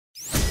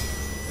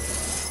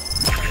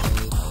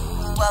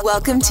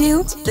Welcome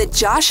to the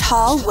Josh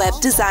Hall Web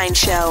Design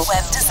Show.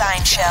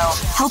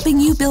 Helping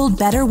you build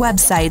better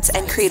websites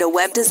and create a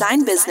web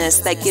design business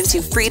that gives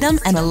you freedom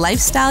and a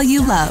lifestyle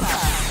you love.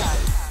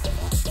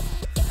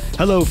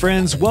 Hello,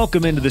 friends.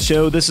 Welcome into the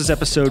show. This is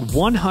episode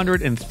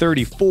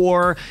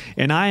 134,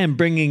 and I am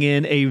bringing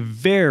in a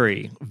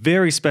very,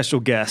 very special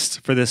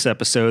guest for this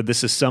episode.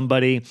 This is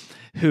somebody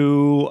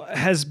who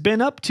has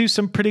been up to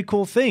some pretty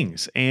cool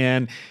things,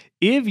 and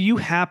if you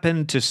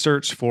happen to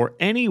search for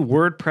any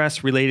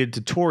WordPress related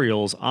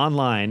tutorials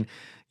online,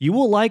 you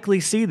will likely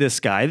see this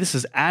guy. This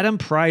is Adam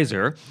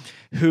Preiser,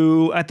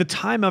 who at the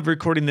time of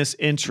recording this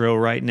intro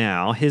right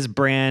now, his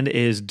brand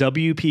is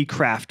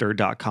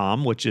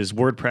wpcrafter.com, which is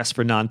WordPress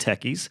for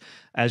non-techies.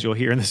 As you'll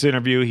hear in this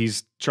interview,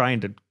 he's trying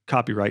to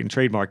copyright and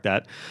trademark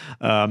that.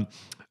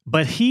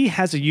 But he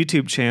has a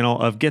YouTube channel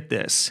of, get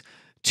this,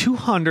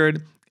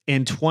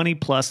 220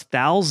 plus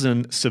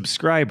thousand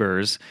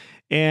subscribers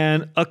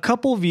and a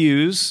couple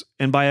views,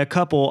 and by a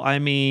couple, I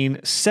mean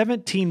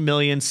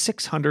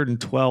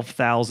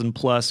 17,612,000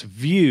 plus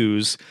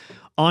views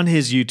on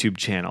his YouTube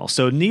channel.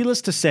 So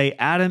needless to say,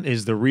 Adam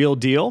is the real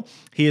deal.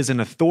 He is an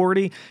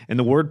authority in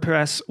the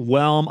WordPress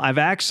realm. I've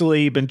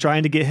actually been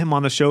trying to get him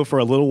on the show for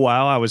a little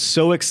while. I was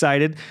so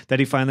excited that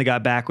he finally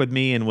got back with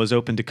me and was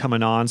open to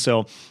coming on.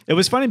 So it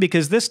was funny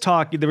because this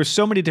talk, there were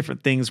so many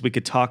different things we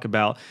could talk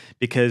about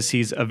because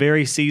he's a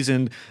very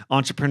seasoned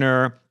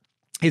entrepreneur.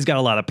 He's got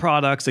a lot of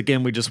products.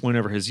 Again, we just went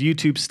over his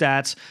YouTube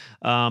stats.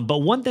 But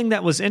one thing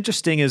that was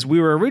interesting is we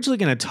were originally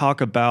going to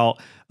talk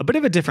about a bit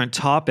of a different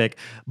topic,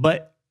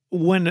 but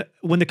when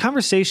the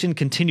conversation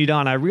continued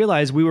on, I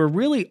realized we were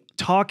really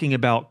talking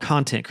about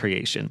content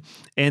creation.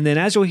 And then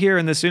as you'll hear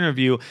in this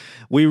interview,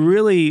 we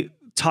really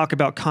talk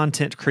about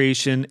content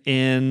creation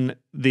in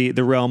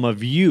the realm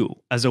of you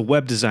as a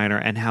web designer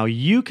and how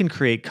you can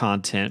create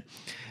content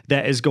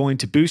that is going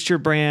to boost your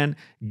brand,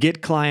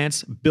 get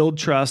clients, build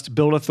trust,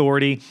 build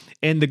authority.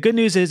 And the good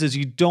news is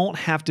you don't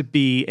have to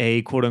be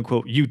a quote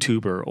unquote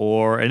YouTuber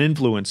or an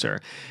influencer.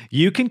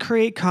 You can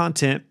create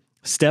content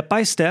step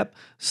by step,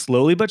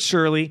 slowly but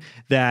surely,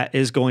 that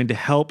is going to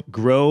help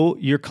grow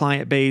your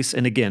client base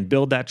and, again,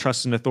 build that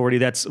trust and authority.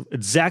 That's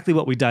exactly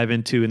what we dive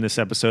into in this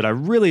episode. I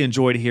really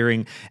enjoyed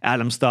hearing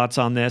Adam's thoughts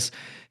on this.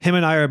 Him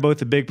and I are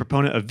both a big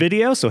proponent of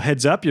video, so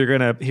heads up, you're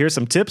going to hear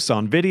some tips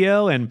on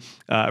video, and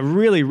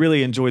really,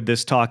 really enjoyed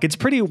this talk. It's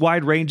pretty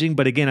wide-ranging,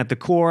 but again, at the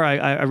core,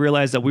 I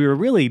realized that we were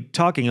really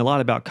talking a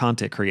lot about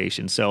content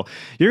creation. So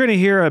you're going to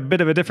hear a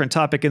bit of a different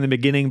topic in the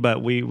beginning,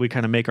 but we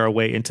kind of make our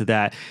way into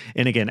that.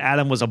 And again,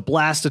 Adam was a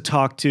blast to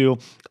talk to.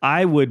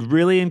 I would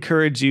really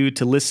encourage you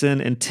to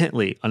listen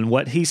intently on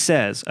what he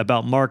says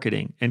about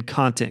marketing and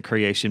content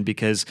creation,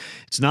 because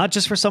it's not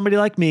just for somebody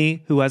like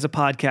me who has a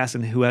podcast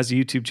and who has a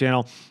YouTube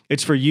channel.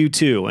 It's for you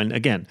too. And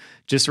again,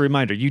 just a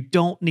reminder, you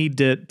don't need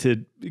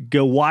to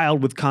go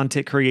wild with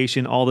content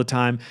creation all the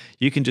time.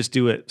 You can just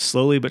do it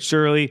slowly but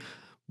surely,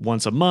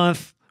 once a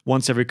month,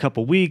 once every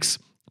couple weeks.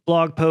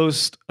 Blog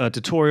post, a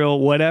tutorial,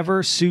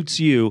 whatever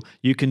suits you,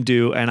 you can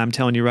do. And I'm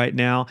telling you right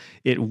now,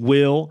 it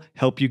will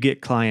help you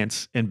get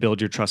clients and build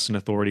your trust and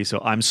authority.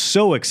 So I'm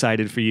so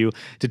excited for you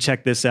to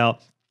check this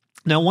out.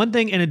 Now, one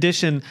thing in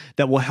addition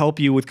that will help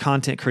you with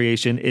content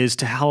creation is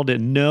how to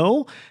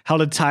know how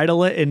to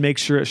title it and make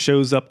sure it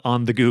shows up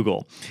on the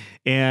Google.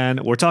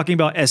 And we're talking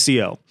about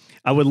SEO.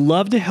 I would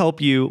love to help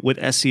you with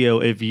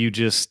SEO if you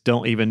just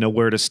don't even know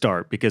where to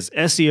start, because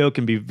SEO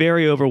can be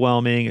very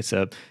overwhelming.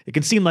 It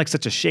can seem like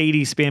such a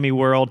shady, spammy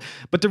world.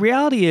 But the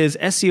reality is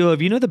SEO,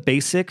 if you know the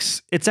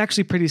basics, it's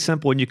actually pretty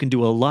simple, and you can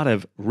do a lot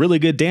of really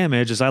good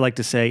damage, as I like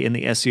to say, in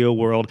the SEO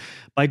world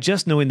by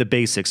just knowing the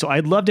basics. So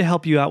I'd love to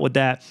help you out with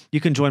that.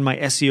 You can join my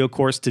SEO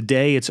course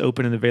today. It's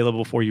open and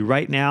available for you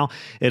right now.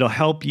 It'll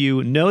help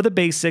you know the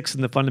basics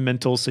and the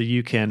fundamentals so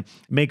you can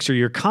make sure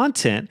your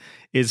content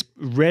is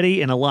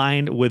ready and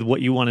aligned with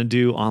what you want to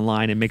do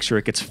online and make sure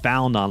it gets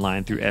found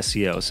online through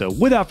SEO. So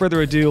without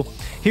further ado,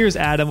 here's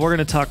Adam. We're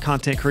going to talk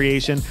content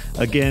creation.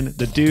 Again,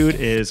 the dude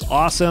is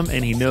awesome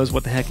and he knows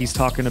what the heck he's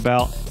talking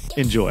about.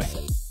 Enjoy.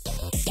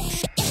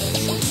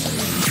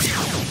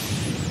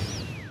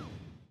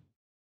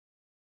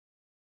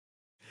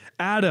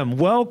 Adam,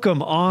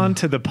 welcome on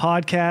to the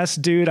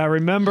podcast, dude. I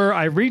remember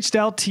I reached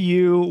out to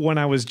you when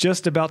I was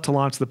just about to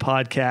launch the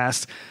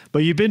podcast, but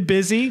you've been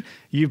busy.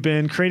 You've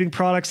been creating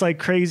products like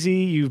crazy.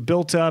 You've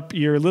built up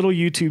your little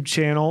YouTube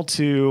channel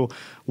to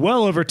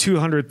well over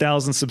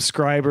 200,000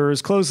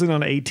 subscribers, closing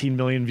on 18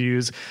 million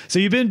views. So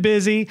you've been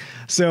busy.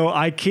 So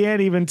I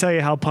can't even tell you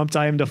how pumped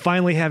I am to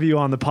finally have you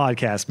on the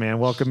podcast, man.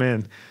 Welcome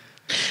in.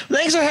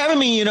 Thanks for having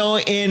me,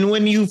 and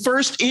when you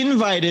first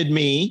invited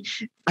me,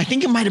 I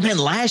think it might have been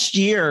last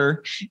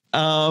year.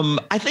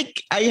 I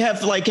think I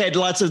have had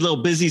lots of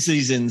little busy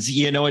seasons,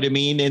 you know what I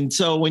mean? And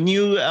so when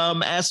you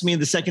asked me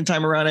the second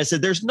time around, I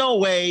said, there's no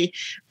way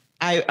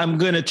I'm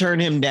going to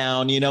turn him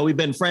down. We've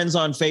been friends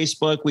on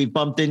Facebook. We've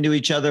bumped into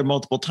each other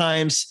multiple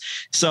times.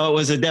 So it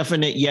was a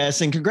definite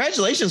yes. And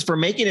congratulations for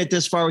making it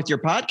this far with your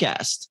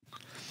podcast.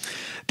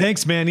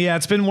 Thanks, man. Yeah,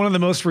 it's been one of the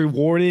most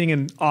rewarding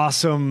and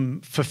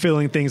awesome,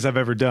 fulfilling things I've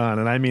ever done.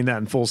 And I mean that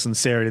in full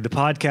sincerity. The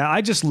podcast,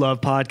 I just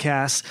love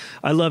podcasts.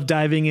 I love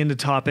diving into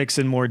topics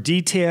in more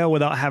detail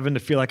without having to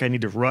feel like I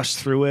need to rush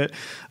through it.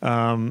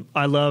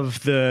 I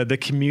love the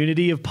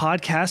community of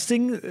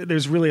podcasting.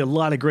 There's really a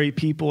lot of great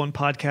people in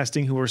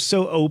podcasting who are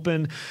so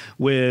open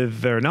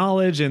with their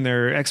knowledge and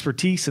their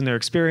expertise and their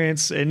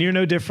experience. And you're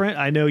no different.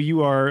 I know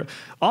you are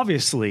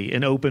obviously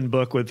an open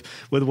book with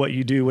what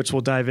you do, which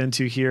we'll dive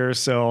into here.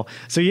 So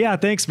yeah,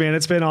 thanks, man.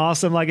 It's been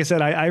awesome. Like I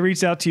said, I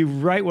reached out to you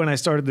right when I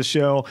started the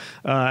show,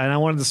 and I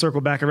wanted to circle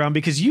back around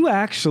because you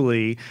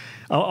actually,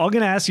 I'm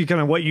going to ask you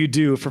kind of what you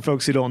do for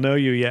folks who don't know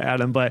you yet,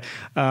 Adam, but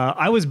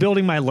I was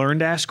building my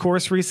LearnDash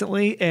course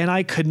recently, and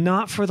I could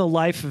not for the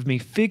life of me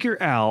figure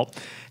out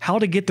how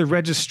to get the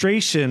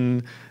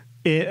registration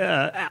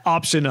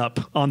option up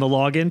on the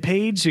login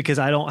page because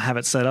I don't have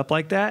it set up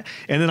like that.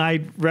 And then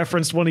I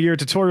referenced one of your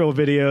tutorial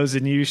videos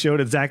and you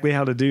showed exactly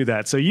how to do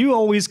that. So you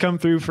always come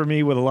through for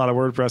me with a lot of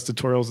WordPress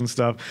tutorials and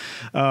stuff.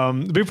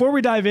 Before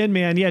we dive in,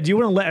 man, do you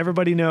want to let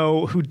everybody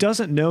know who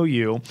doesn't know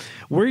you,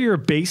 where you're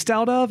based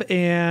out of?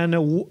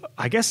 And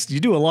I guess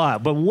you do a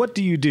lot, but what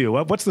do you do?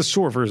 What's the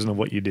short version of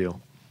what you do?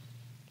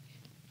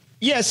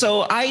 Yeah,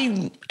 so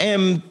I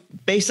am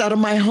based out of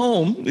my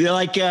home.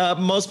 Like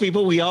most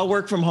people, we all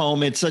work from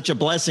home. It's such a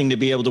blessing to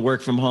be able to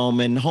work from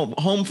home. And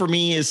home for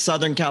me is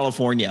Southern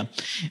California.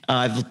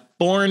 I've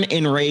born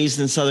and raised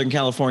in Southern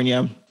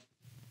California.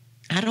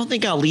 I don't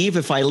think I'll leave.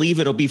 If I leave,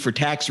 it'll be for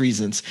tax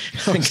reasons.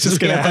 I was just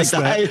going to ask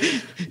that.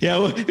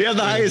 We have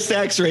the highest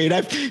tax rate.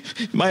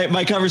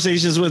 My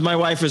conversations with my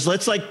wife is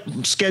let's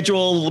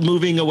schedule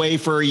moving away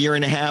for a year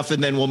and a half,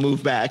 and then we'll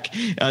move back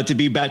to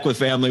be back with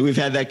family. We've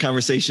had that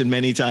conversation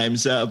many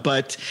times.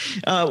 But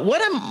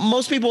what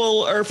most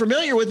people are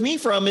familiar with me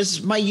from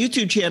is my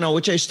YouTube channel,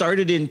 which I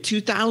started in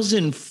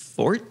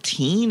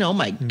 2014. Oh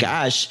my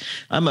gosh,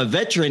 I'm a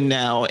veteran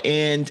now.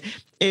 And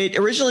it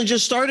originally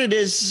just started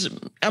as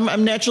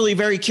I'm naturally a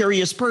very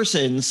curious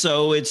person.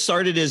 So it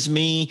started as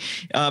me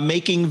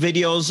making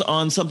videos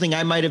on something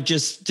I might have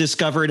just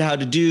discovered how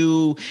to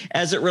do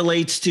as it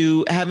relates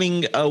to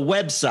having a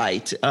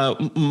website,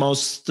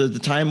 most of the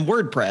time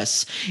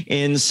WordPress.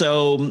 And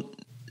so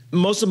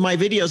most of my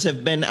videos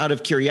have been out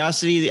of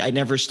curiosity. I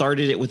never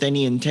started it with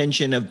any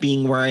intention of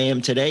being where I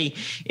am today.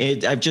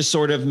 I've just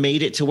sort of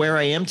made it to where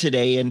I am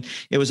today. And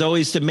it was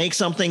always to make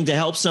something to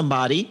help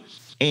somebody.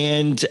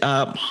 And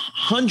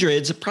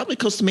hundreds, probably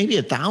close to maybe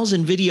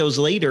 1,000 videos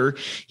later,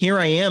 here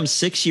I am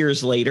 6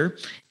 years later,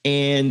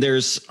 and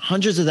there's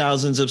hundreds of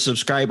thousands of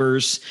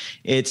subscribers.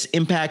 It's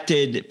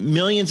impacted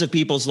millions of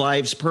people's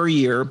lives per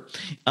year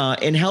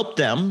and helped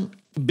them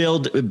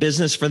build a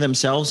business for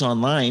themselves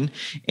online.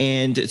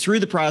 And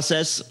through the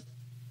process,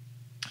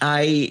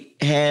 I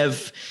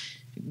have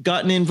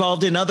gotten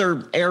involved in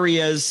other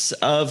areas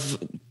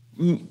of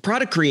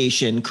product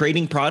creation,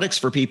 creating products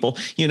for people.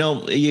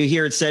 You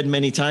hear it said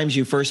many times,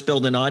 you first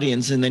build an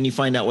audience and then you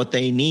find out what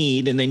they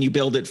need and then you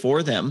build it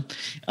for them.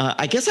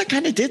 I guess I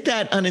kind of did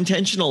that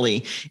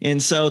unintentionally.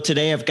 And so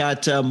today I've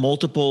got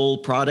multiple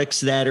products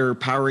that are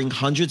powering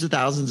hundreds of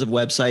thousands of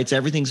websites.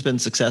 Everything's been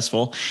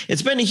successful.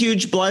 It's been a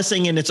huge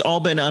blessing and it's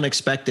all been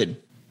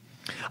unexpected.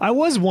 I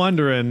was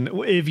wondering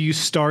if you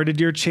started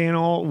your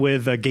channel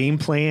with a game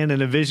plan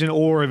and a vision,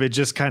 or if it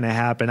just kind of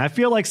happened. I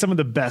feel like some of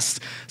the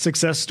best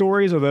success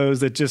stories are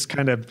those that just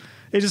kind of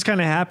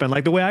happened.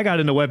 Like the way I got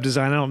into web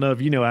design, I don't know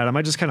if you know, Adam,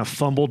 I just kind of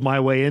fumbled my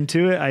way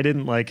into it. I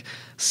didn't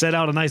set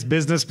out a nice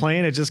business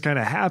plan. It just kind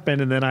of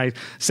happened. And then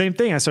same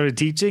thing, I started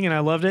teaching and I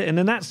loved it. And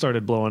then that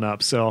started blowing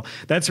up. So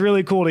that's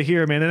really cool to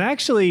hear, man. And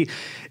actually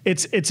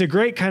it's a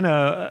great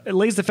it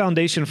lays the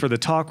foundation for the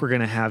talk we're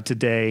going to have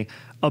today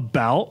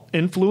about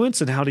influence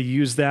and how to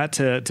use that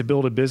to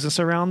build a business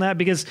around that,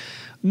 because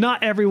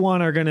not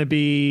everyone are going to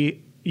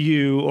be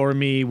you or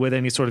me with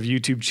any sort of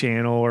YouTube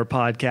channel or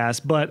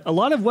podcast, but a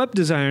lot of web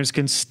designers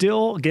can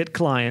still get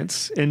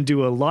clients and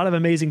do a lot of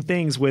amazing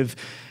things with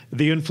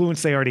the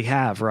influence they already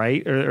have,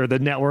 right? Or the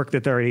network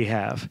that they already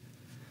have.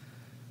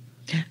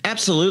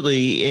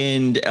 Absolutely.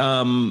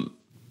 And,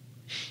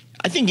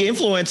 I think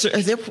influencer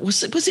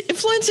was it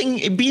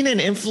influencing, being an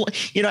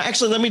influencer.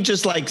 Actually, let me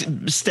just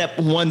step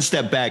one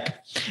step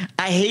back.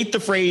 I hate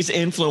the phrase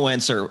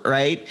influencer,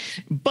 right?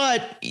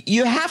 But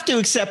you have to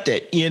accept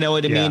it. You know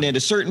what I mean? At a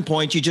certain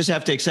point, you just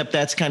have to accept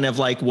that's kind of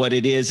what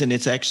it is. And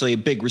it's actually a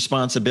big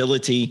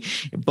responsibility.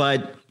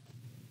 But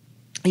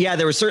yeah,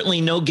 there was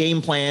certainly no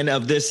game plan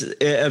of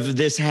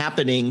this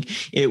happening.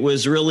 It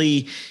was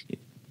really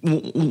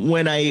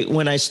when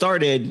I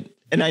started.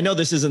 And I know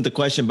this isn't the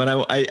question,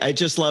 but I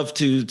just love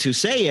to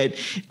say it.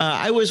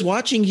 I was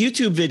watching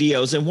YouTube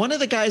videos, and one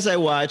of the guys I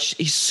watched,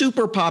 he's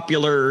super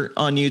popular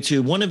on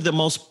YouTube, one of the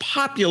most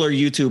popular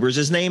YouTubers.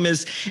 His name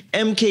is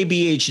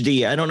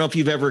MKBHD. I don't know if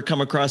you've ever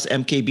come across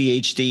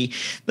MKBHD.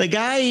 The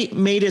guy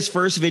made his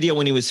first video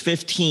when he was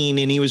 15,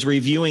 and he was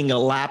reviewing a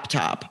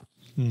laptop.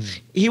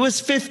 He was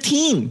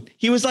 15.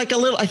 He was like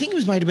I think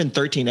he might have been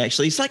 13,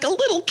 actually. He's like a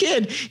little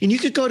kid. And you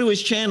could go to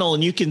his channel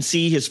and you can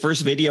see his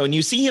first video and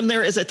you see him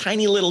there as a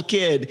tiny little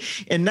kid.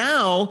 And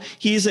now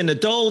he's an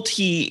adult.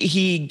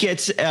 He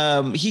gets, in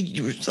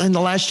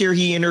the last year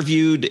he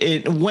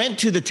went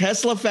to the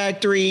Tesla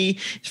factory,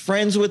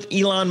 friends with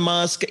Elon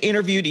Musk,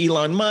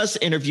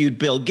 interviewed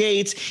Bill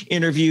Gates,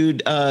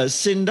 interviewed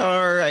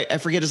Sundar. I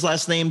forget his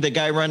last name, the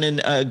guy running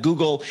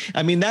Google.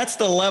 I mean, that's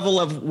the level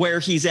of where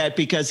he's at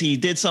because he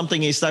did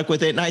something, he stuck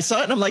with it. And I saw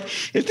it and I'm like,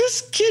 if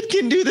this kid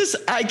can do this,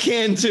 I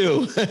can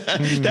too.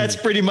 That's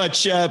pretty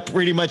much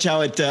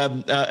how it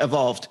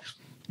evolved.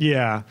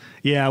 Yeah.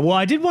 Yeah. Well,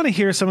 I did want to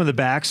hear some of the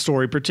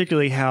backstory,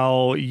 particularly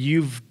how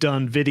you've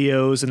done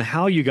videos and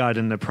how you got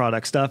into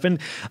product stuff. And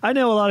I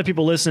know a lot of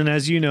people listen,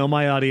 as you know,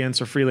 my audience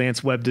are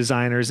freelance web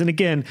designers. And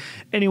again,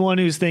 anyone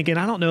who's thinking,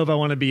 I don't know if I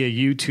want to be a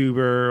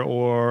YouTuber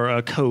or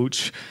a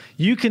coach,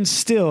 you can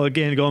still,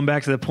 again, going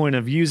back to the point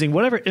of using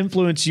whatever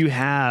influence you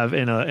have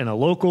in a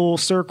local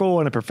circle,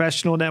 in a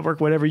professional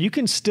network, whatever, you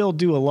can still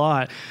do a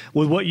lot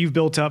with what you've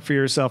built up for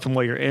yourself and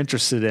what you're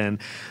interested in.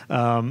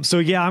 So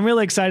yeah, I'm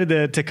really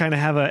excited to kind of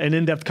have an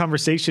in-depth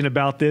conversation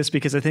about this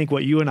because I think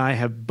what you and I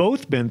have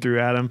both been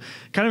through, Adam,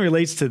 kind of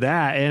relates to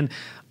that. And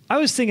I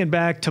was thinking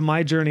back to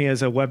my journey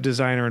as a web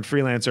designer and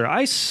freelancer.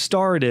 I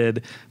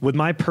started with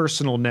my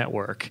personal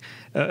network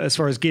as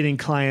far as getting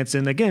clients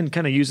and, again,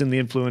 kind of using the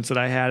influence that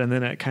I had. And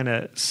then it kind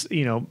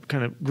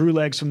of grew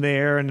legs from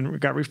there and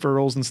got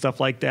referrals and stuff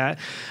like that.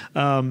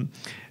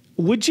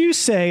 Would you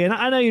say, and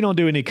I know you don't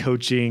do any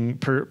coaching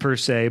per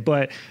se,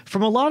 but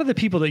from a lot of the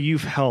people that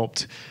you've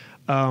helped,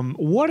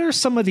 what are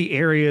some of the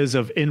areas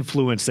of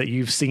influence that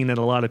you've seen that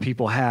a lot of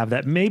people have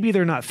that maybe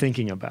they're not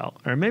thinking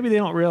about, or maybe they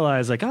don't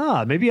realize like,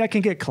 maybe I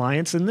can get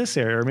clients in this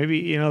area, or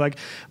maybe,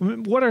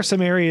 what are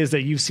some areas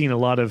that you've seen a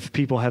lot of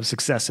people have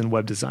success in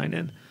web design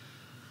in?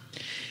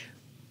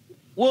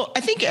 Well,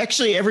 I think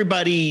actually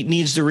everybody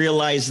needs to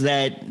realize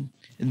that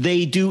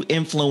they do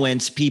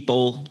influence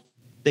people.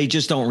 They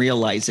just don't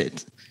realize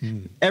it.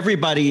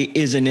 Everybody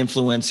is an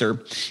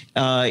influencer.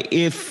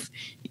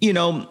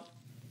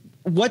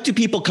 What do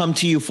people come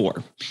to you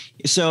for?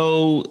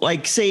 So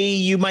like, say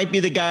you might be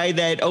the guy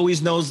that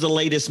always knows the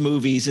latest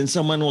movies and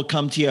someone will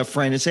come to you, a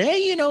friend, and say,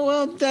 hey,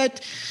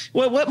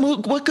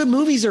 what good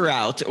movies are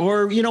out?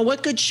 Or,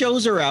 what good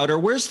shows are out? Or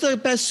where's the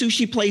best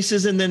sushi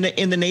places in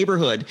the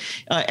neighborhood?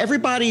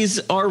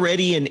 Everybody's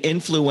already an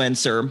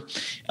influencer.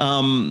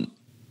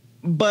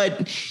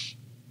 But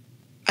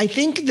I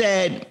think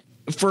that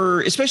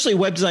for especially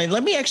web design,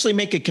 let me actually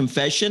make a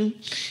confession.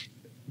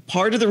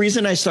 Part of the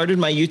reason I started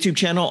my YouTube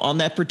channel on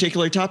that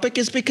particular topic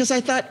is because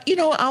I thought,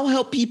 I'll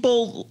help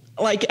people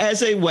like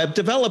as a web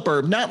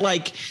developer, not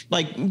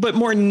but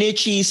more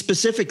niche-y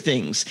specific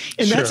things.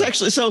 And That's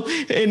actually so.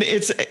 And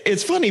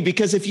it's funny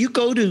because if you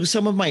go to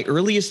some of my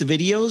earliest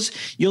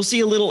videos, you'll see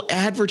a little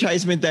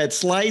advertisement that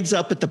slides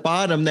up at the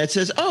bottom that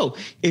says, oh,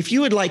 if you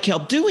would like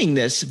help doing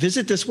this,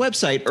 visit this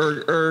website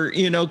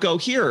or go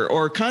here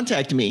or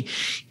contact me.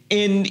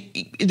 And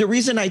the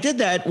reason I did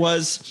that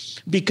was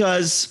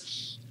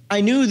because I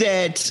knew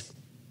that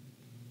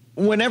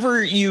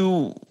whenever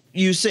you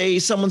say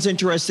someone's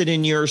interested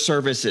in your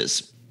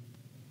services,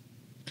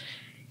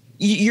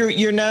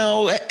 you're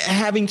now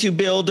having to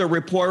build a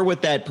rapport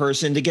with that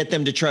person to get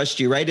them to trust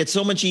you, right? It's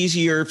so much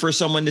easier for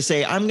someone to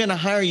say, I'm going to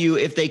hire you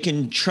if they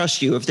can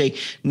trust you, if they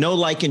know,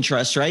 like, and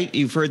trust, right?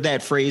 You've heard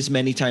that phrase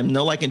many times,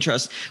 know, like, and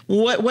trust.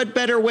 What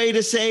better way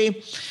to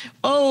say,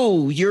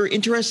 oh, you're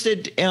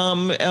interested,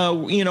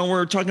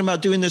 we're talking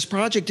about doing this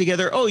project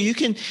together. Oh, you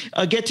can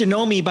get to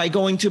know me by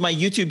going to my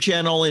YouTube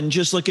channel and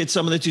just look at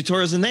some of the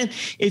tutorials. And then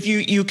if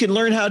you can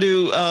learn how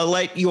to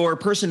let your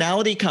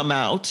personality come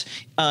out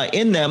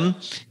in them,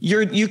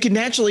 you can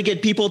naturally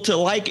get people to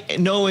like,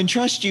 know, and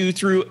trust you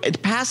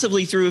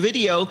passively through a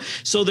video.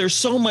 So there's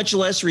so much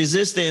less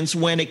resistance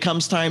when it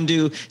comes time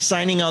to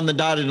signing on the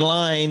dotted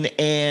line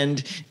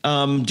and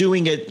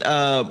doing it,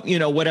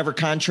 whatever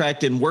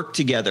contract and work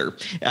together.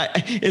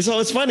 And so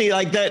it's funny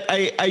like that.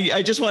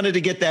 I just wanted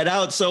to get that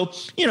out. So,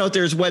 if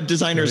there's web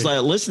designers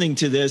listening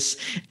to this,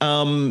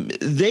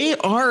 they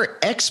are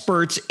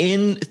experts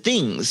in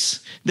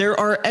things. There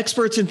are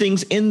experts in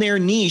things in their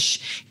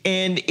niche,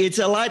 and it's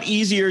a lot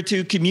easier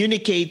to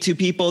communicate to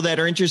people that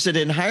are interested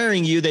in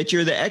hiring you that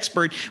you're the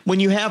expert when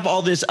you have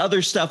all this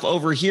other stuff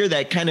over here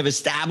that kind of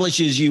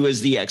establishes you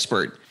as the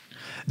expert.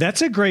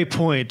 That's a great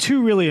point.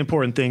 Two really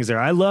important things there.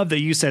 I love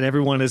that you said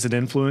everyone is an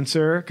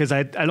influencer because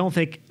I don't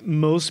think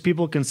most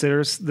people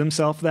consider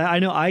themselves that. I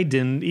know I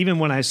didn't. Even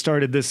when I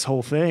started this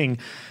whole thing,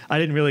 I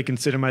didn't really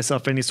consider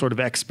myself any sort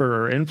of expert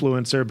or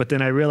influencer. But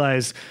then I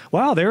realized,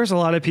 wow, there's a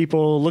lot of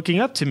people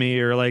looking up to me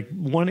or like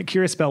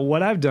curious about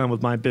what I've done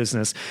with my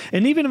business.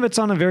 And even if it's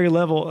on a very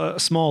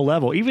small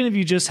level, even if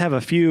you just have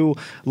a few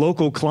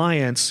local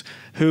clients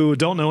who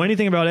don't know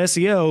anything about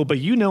SEO, but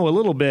you know a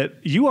little bit,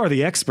 you are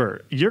the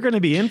expert. You're going to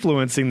be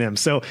influenced influencing them.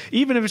 So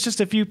even if it's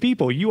just a few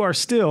people, you are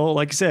still,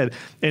 like I said,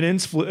 an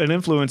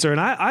influencer. And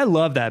I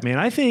love that, man.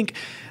 I think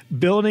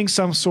building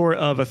some sort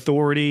of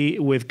authority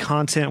with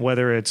content,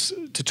 whether it's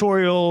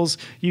tutorials,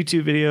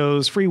 YouTube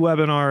videos, free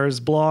webinars,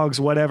 blogs,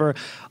 whatever,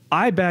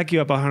 I back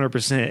you up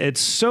 100%.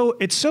 It's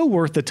so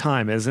worth the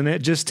time, isn't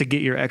it? Just to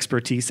get your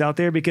expertise out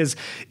there, because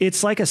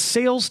it's like a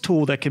sales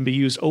tool that can be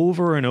used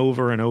over and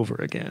over and over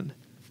again.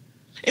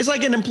 It's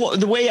like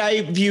the way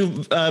I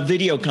view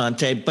video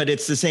content, but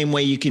it's the same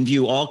way you can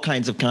view all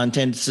kinds of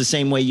content. It's the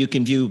same way you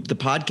can view the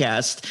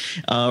podcast,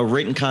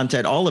 written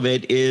content. All of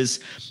it is.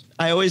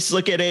 I always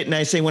look at it and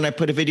I say, when I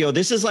put a video,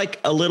 this is like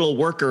a little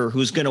worker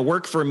who's going to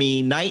work for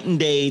me night and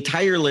day,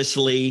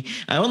 tirelessly.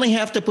 I only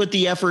have to put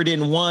the effort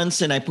in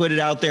once, and I put it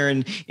out there,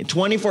 and in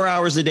 24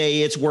 hours a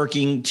day, it's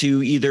working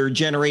to either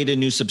generate a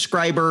new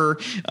subscriber,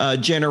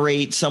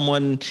 generate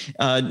someone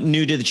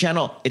new to the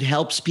channel. It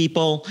helps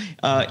people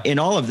in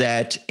all of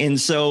that.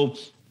 And so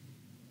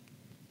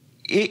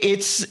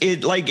it's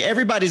like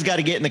everybody's got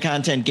to get in the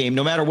content game,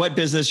 no matter what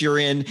business you're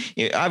in.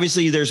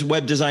 Obviously, there's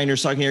web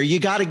designers talking here. You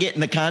got to get in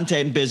the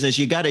content business.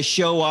 You got to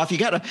show off. You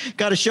got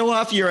to show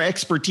off your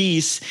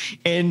expertise.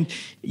 And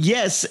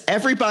yes,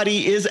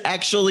 everybody is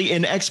actually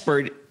an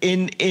expert.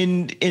 In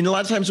a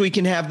lot of times we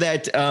can have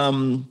that.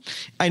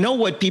 I know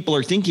what people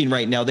are thinking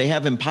right now. They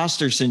have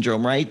imposter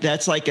syndrome, right?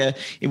 That's like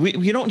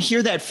we don't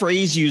hear that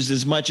phrase used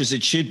as much as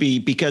it should be,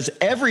 because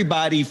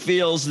everybody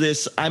feels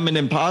this, I'm an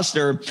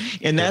imposter.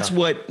 And that's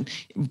what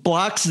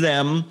blocks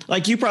them.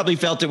 Like you probably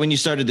felt it when you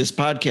started this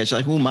podcast. You're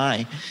like, who am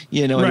I?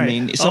 You know what I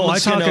mean?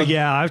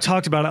 I've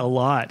talked about it a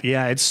lot.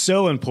 Yeah, it's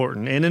so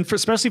important. And then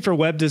especially for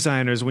web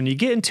designers, when you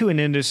get into an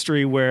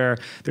industry where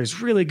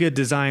there's really good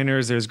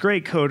designers, there's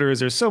great coders,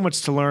 there's so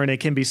much to learn.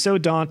 It can be so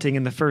daunting.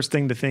 And the first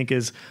thing to think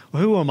is,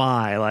 well, who am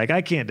I? Like,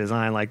 I can't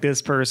design like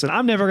this person.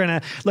 I'm never going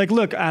to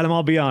look, Adam,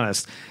 I'll be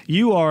honest.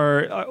 You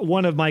are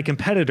one of my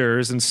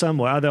competitors in some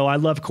way, although I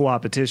love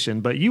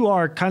co-opetition, but you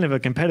are kind of a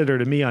competitor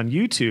to me on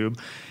YouTube.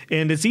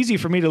 And it's easy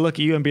for me to look at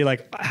you and be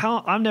like,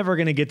 I'm never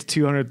going to get to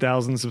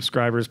 200,000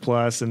 subscribers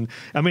plus. And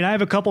I mean, I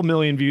have a couple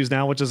million views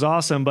now, which is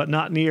awesome, but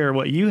not near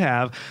what you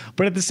have.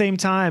 But at the same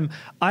time,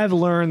 I've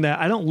learned that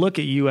I don't look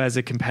at you as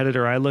a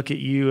competitor. I look at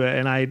you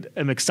and I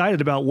am excited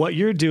about what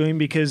you're doing,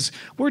 because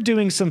we're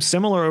doing some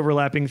similar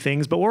overlapping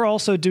things, but we're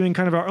also doing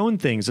kind of our own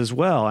things as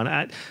well. And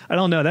I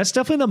don't know, that's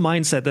definitely the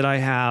mindset that I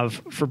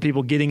have for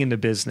people getting into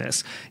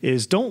business,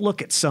 is don't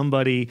look at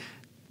somebody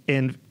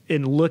and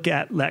look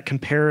at that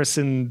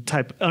comparison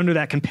type under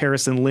that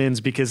comparison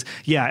lens, because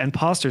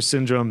imposter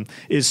syndrome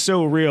is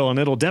so real and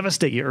it'll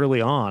devastate you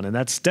early on. And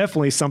that's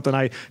definitely something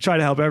I try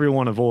to help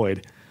everyone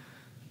avoid.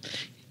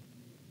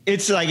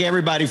 It's like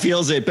everybody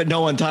feels it, but no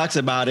one talks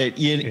about it.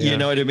 You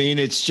know what I mean?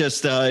 It's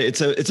just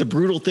it's a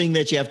brutal thing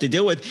that you have to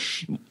deal with.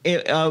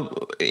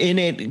 And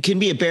it can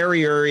be a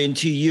barrier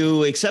into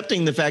you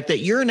accepting the fact that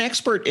you're an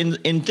expert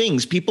in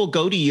things. People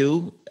go to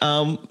you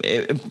on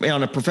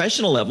a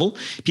professional level.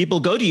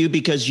 People go to you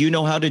because you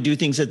know how to do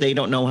things that they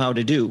don't know how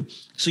to do.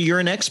 So you're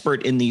an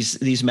expert in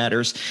these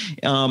matters.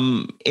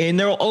 And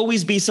there'll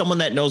always be someone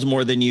that knows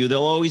more than you.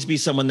 There'll always be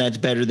someone that's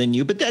better than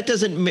you. But that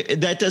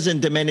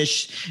doesn't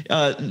diminish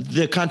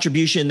the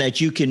contribution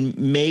that you can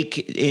make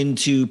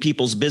into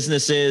people's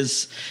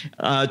businesses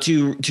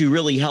to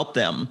really help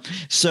them.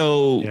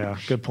 So yeah,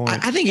 good point.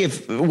 I think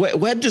if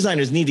web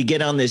designers need to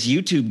get on this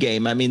YouTube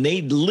game, I mean,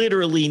 they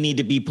literally need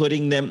to be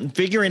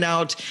figuring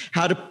out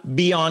how to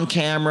be on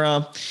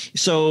camera.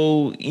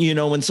 So,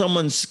 when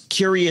someone's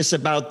curious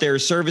about their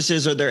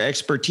services or their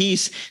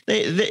expertise,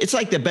 it's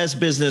like the best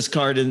business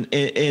card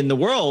in the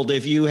world.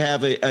 If you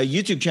have a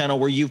YouTube channel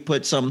where you've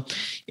put some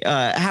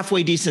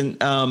halfway decent,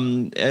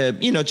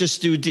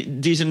 just do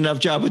decent enough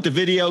job with the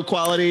video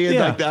quality and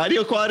like the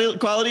audio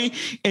quality,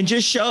 and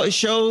just show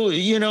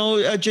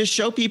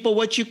people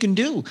what you can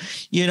do,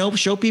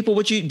 show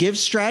people give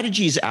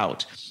strategies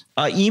out.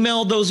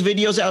 Email those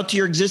videos out to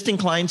your existing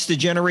clients to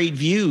generate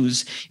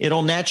views.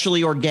 It'll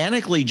naturally,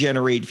 organically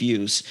generate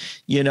views,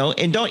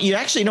 and you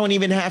actually don't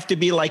even have to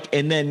be like,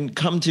 and then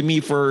come to me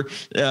for,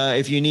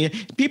 if you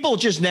need, people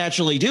just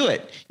naturally do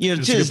it. To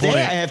this day,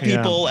 I have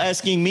people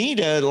asking me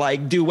to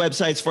do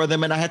websites for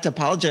them, and I had to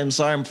apologize.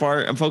 I'm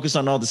sorry. I'm focused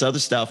on all this other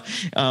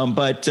stuff.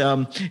 But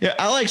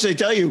I'll actually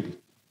tell you,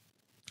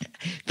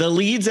 the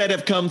leads that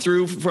have come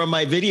through from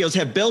my videos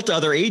have built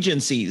other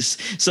agencies.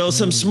 So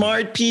some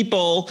smart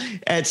people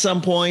at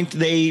some point,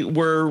 they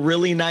were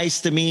really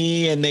nice to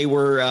me, and they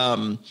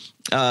were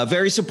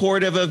very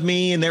supportive of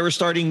me, and they were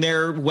starting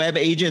their web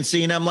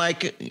agency. And I'm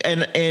like,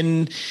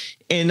 and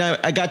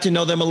I got to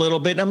know them a little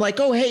bit. And I'm like,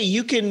 oh, hey,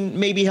 you can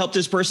maybe help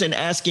this person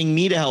asking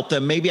me to help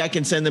them. Maybe I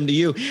can send them to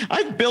you.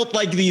 I've built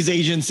these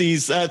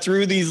agencies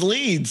through these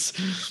leads.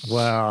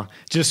 Wow.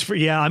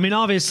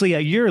 Obviously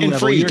at your level.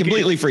 Free,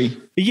 completely free.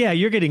 Yeah,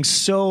 you're getting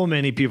so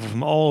many people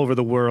from all over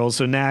the world.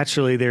 So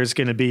naturally there's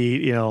going to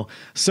be,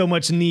 so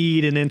much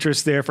need and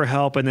interest there for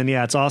help. And then,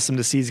 yeah, it's awesome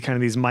to see kind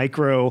of these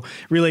micro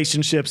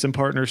relationships and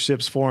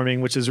partnerships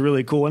forming, which is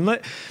really cool.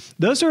 And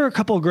those are a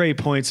couple of great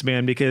points,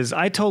 man, because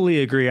I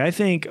totally agree. I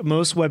think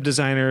most web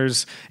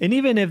designers, and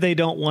even if they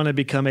don't want to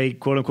become a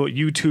quote unquote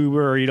YouTuber,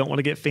 or you don't want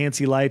to get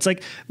fancy lights,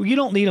 like you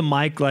don't need a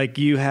mic like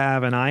you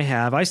have and I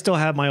have. I still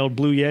have my old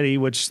Blue Yeti,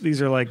 which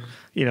these are like,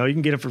 you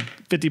can get it for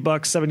 $50,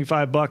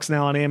 $75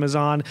 now on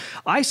Amazon.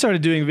 I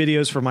started doing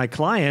videos for my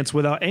clients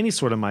without any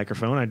sort of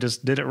microphone. I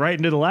just did it right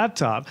into the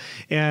laptop.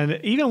 And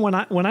even when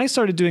I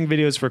started doing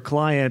videos for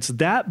clients,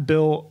 that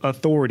built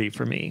authority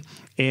for me.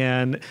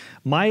 And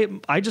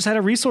I just had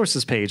a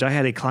resources page. I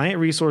had a client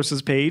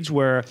resources page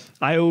where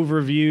I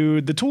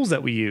overviewed the tools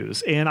that we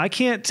use. And I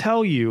can't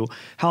tell you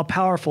how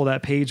powerful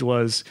that page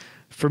was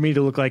for me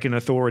to look like an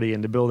authority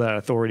and to build that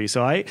authority.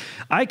 So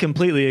I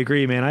completely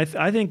agree, man.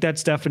 I think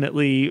that's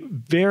definitely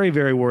very,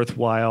 very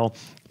worthwhile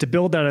to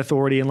build that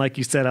authority. And like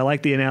you said, I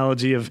like the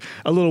analogy of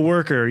a little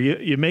worker.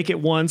 You make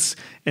it once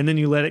and then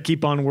you let it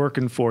keep on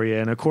working for you.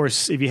 And of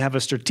course, if you have a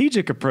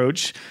strategic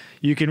approach,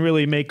 you can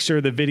really make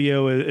sure the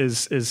video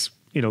is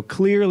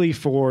clearly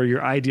for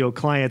your ideal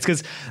clients.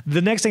 Because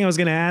the next thing I was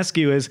going to ask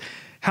you is,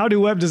 how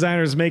do web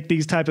designers make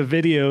these type of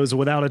videos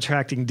without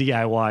attracting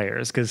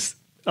DIYers? Because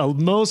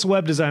most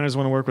web designers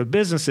want to work with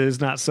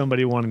businesses, not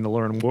somebody wanting to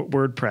learn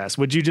WordPress.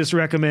 Would you just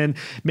recommend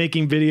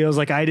making videos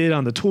like I did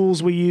on the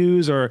tools we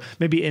use, or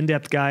maybe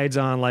in-depth guides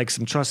on like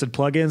some trusted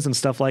plugins and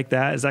stuff like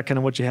that? Is that kind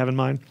of what you have in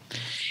mind?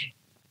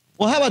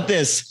 Well, how about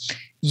this?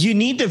 You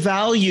need to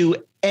value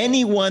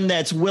anyone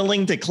that's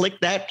willing to click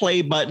that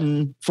play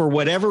button for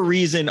whatever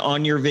reason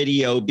on your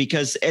video,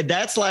 because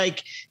that's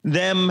like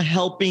them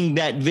helping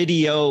that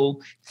video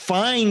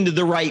find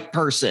the right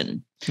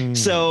person.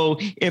 So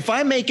if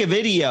I make a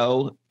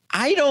video,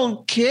 I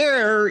don't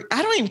care.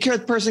 I don't even care if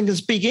the person can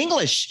speak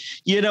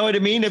English. You know what I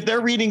mean? If they're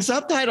reading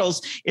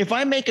subtitles, if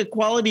I make a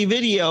quality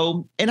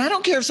video, and I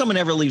don't care if someone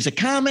ever leaves a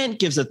comment,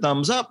 gives a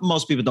thumbs up.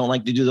 Most people don't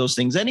like to do those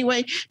things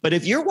anyway. But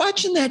if you're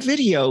watching that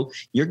video,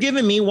 you're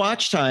giving me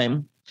watch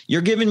time.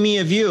 You're giving me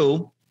a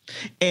view.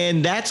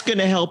 And that's going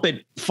to help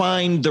it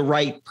find the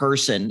right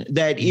person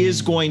that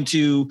is going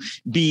to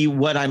be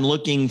what I'm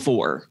looking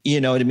for.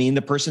 You know what I mean?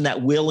 The person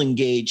that will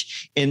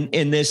engage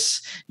in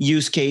this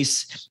use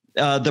case,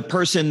 the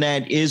person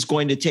that is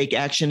going to take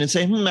action and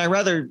say, I'd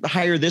rather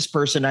hire this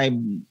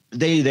person.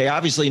 They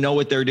obviously know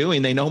what they're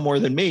doing. They know more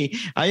than me.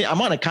 I'm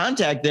going to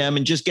contact them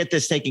and just get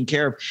this taken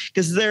care of,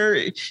 because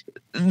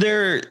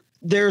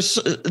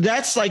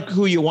that's like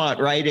who you want,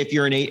 right? If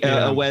you're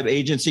a web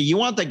agency, you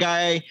want the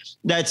guy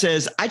that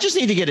says, I just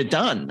need to get it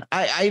done.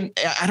 I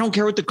don't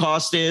care what the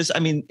cost is. I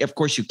mean, of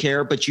course you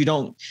care, but you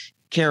don't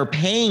care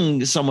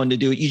paying someone to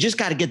do it. You just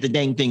got to get the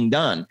dang thing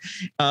done.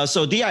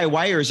 So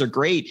DIYers are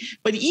great,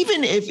 but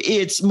even if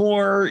it's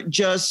more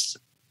just,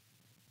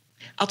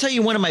 I'll tell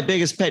you one of my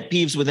biggest pet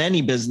peeves with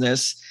any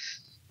business,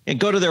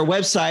 and go to their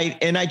website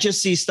and I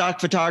just see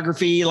stock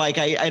photography. Like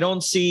I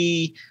don't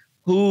see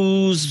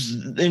who's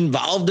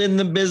involved in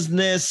the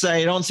business.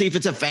 I don't see if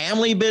it's a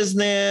family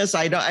business.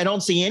 I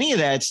don't see any of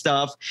that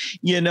stuff.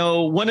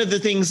 One of the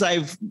things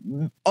I've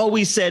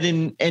always said,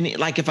 and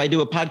like if I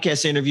do a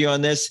podcast interview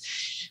on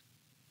this,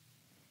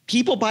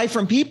 people buy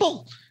from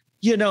people.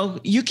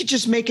 You could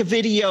just make a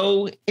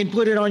video and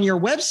put it on your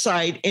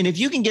website. And if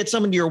you can get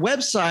someone to your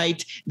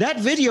website, that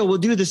video will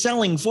do the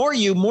selling for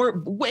you.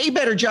 Way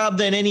better job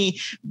than any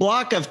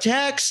block of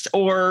text,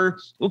 or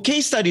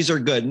case studies are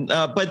good.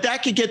 But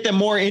that could get them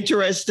more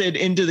interested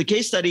into the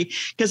case study,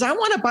 because I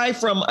want to buy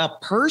from a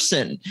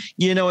person.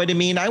 You know what I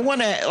mean? I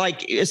want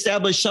to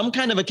establish some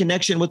kind of a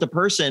connection with the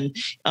person.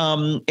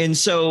 And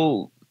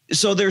so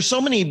there's so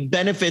many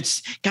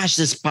benefits. Gosh,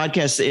 this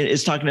podcast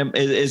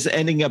is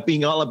ending up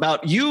being all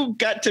about, you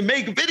got to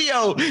make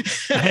video.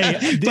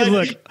 Hey, dude,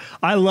 look,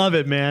 I love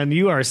it, man.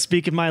 You are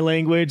speaking my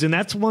language. And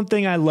that's one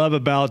thing I love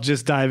about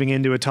just diving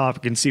into a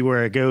topic and see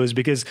where it goes,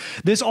 because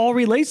this all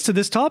relates to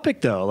this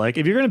topic though. Like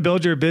if you're going to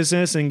build your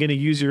business and going to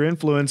use your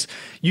influence,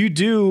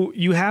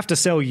 you have to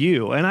sell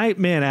you. And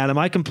Adam,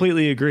 I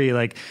completely agree.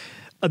 Like,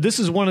 this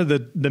is one of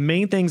the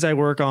main things I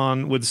work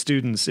on with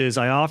students is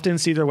I often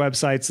see their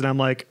websites and I'm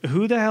like,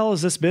 who the hell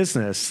is this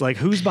business? Like,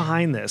 who's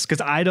behind this?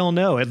 Because I don't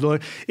know.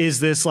 Is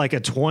this like a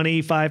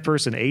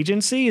 25-person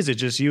agency? Is it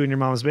just you in your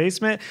mom's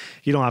basement?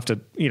 You don't have to,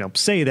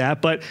 say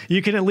that, but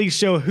you can at least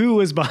show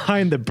who is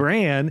behind the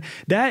brand.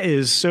 That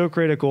is so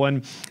critical.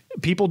 And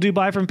people do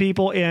buy from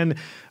people. And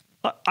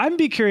I'd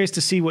be curious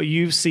to see what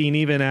you've seen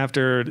even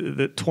after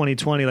the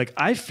 2020. Like,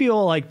 I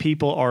feel like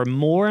people are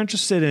more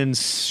interested in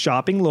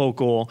shopping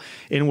local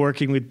and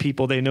working with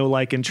people they know,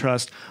 like, and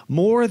trust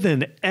more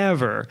than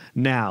ever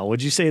now.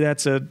 Would you say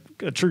that's a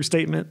true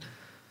statement?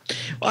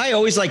 Well, I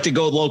always like to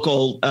go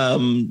local, but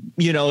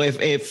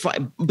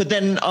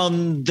then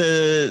on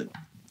the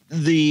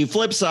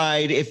flip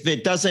side, if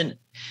it doesn't,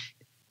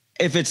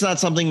 if it's not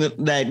something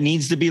that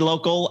needs to be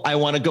local, I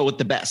want to go with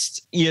the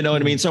best. You know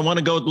what I mean? So I want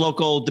to go with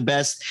local, the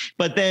best.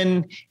 But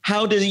then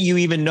how do you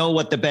even know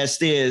what the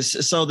best is?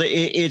 So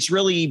it's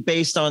really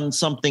based on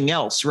something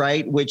else,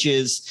 right? Which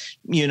is,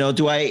 you know,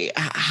 do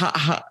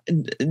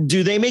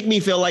they make me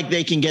feel like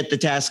they can get the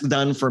task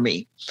done for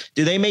me?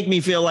 Do they make me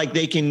feel like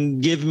they can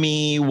give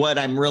me what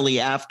I'm really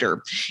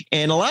after?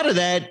 And a lot of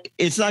that,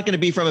 it's not going to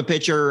be from a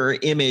picture or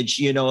image.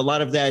 You know, a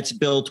lot of that's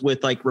built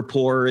with like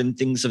rapport and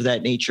things of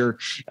that nature,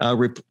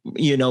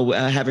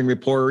 having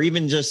rapport, or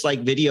even just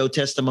like video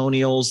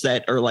testimonials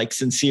that are like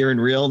sincere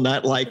and real,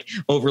 not like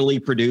overly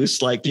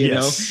produced, like,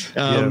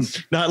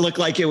 not look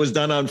like it was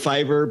done on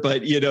Fiverr,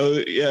 but,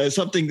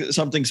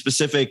 something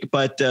specific.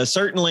 But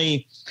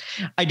certainly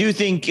I do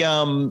think,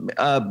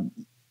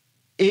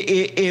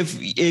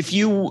 if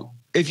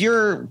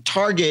your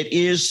target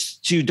is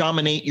to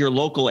dominate your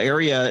local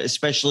area,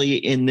 especially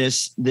in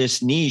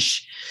this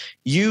niche,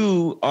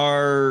 you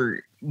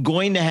are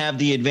going to have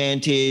the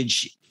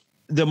advantage.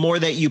 The more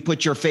that you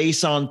put your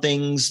face on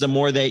things, the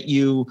more that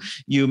you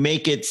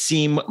make it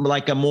seem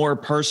like a more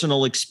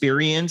personal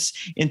experience.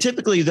 And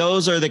typically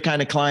those are the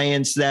kind of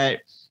clients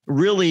that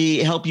really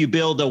help you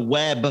build a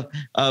web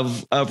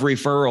of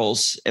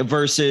referrals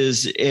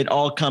versus it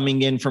all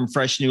coming in from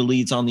fresh new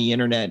leads on the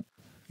internet.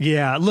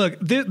 Yeah, look,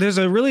 there's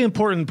a really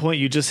important point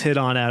you just hit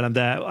on, Adam,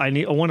 that I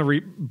want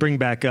to bring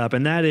back up.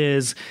 And that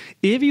is,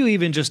 if you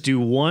even just do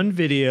one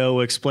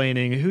video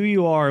explaining who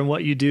you are and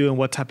what you do and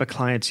what type of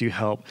clients you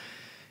help.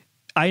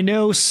 I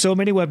know so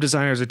many web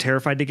designers are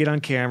terrified to get on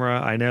camera.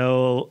 I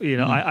know,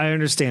 I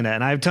understand that.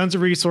 And I have tons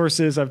of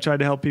resources. I've tried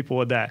to help people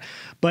with that.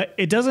 But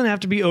it doesn't have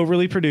to be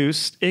overly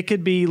produced. It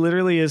could be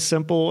literally as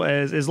simple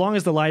as long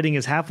as the lighting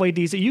is halfway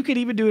decent. You could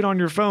even do it on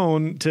your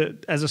phone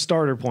as a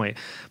starter point.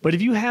 But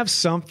if you have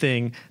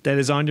something that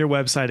is on your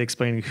website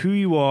explaining who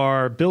you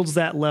are, builds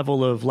that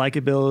level of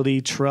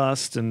likability,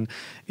 trust, and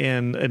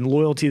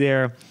loyalty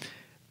there,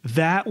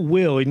 that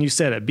will, and you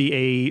said it, be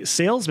a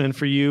salesman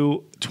for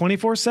you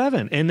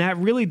 24/7. And that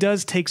really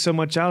does take so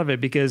much out of it,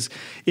 because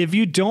if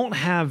you don't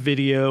have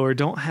video or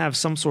don't have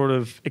some sort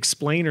of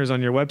explainers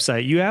on your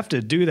website, you have to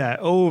do that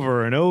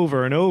over and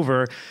over and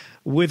over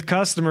with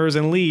customers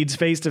and leads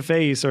face to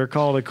face or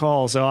call to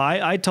call. So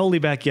I totally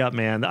back you up,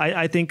 man.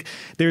 I think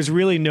there's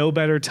really no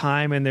better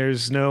time and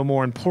there's no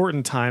more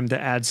important time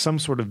to add some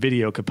sort of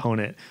video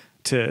component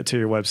to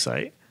your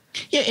website.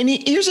 Yeah. And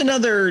here's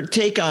another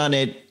take on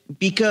it.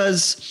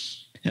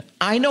 Because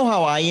I know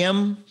how I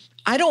am.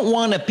 I don't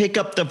want to pick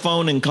up the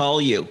phone and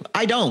call you.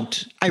 I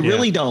don't. I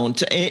really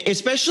don't.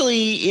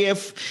 Especially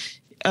if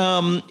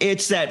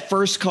it's that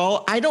first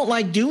call. I don't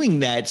like doing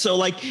that. So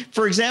like,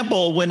 for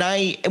example,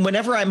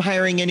 whenever I'm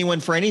hiring anyone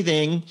for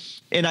anything,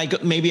 and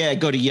maybe I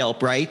go to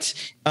Yelp, right?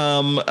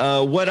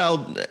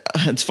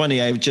 It's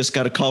funny. I just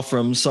got a call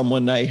from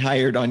someone I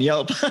hired on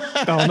Yelp.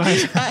 Oh,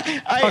 nice.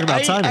 Talk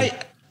about timing.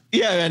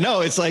 Yeah,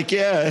 no, it's like,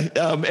 yeah.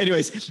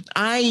 Anyways,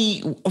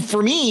 I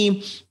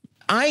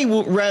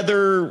would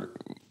rather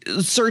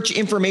search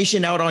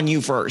information out on you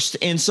first.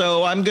 And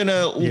so I'm going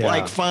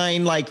to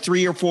find like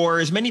 3 or 4,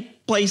 as many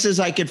places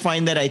I could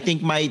find that I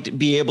think might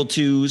be able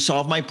to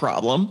solve my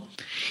problem.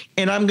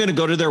 And I'm going to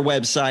go to their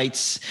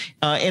websites,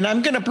 and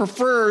I'm going to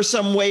prefer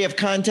some way of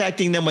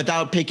contacting them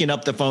without picking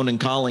up the phone and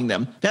calling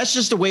them. That's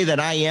just the way that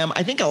I am.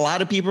 I think a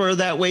lot of people are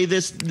that way.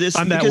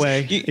 I'm that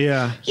way.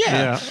 Yeah.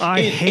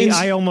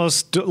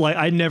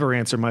 I never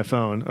answer my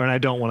phone, and I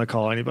don't want to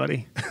call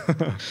anybody.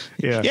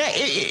 Yeah. Yeah.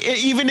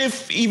 Even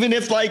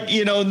if like,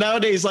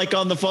 nowadays, like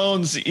on the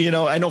phones,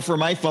 I know for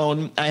my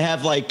phone, I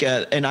have like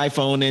an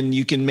iPhone, and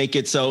you can make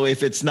it so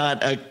if it's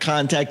not a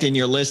contact in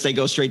your list, they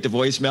go straight to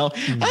voicemail.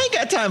 I ain't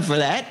got time for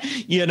that,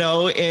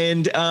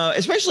 and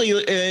especially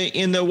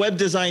in the web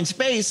design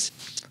space,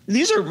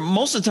 these are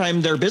most of the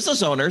time they're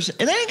business owners,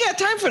 and they ain't got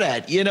time for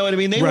that. You know what I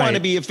mean? They want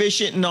to be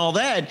efficient and all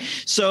that.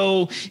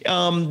 So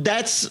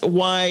that's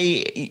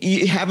why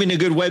having a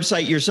good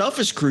website yourself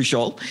is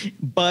crucial,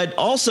 but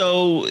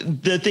also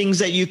the things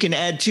that you can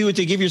add to it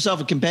to give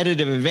yourself a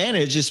competitive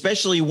advantage,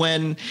 especially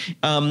when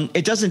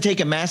it doesn't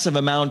take a massive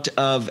amount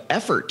of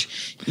effort,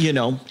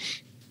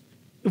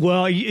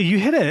 Well, you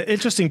hit an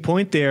interesting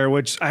point there,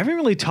 which I haven't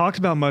really talked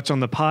about much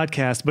on the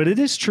podcast, but it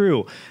is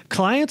true.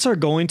 Clients are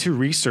going to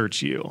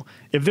research you.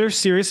 If they're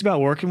serious about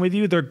working with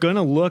you, they're going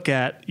to look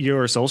at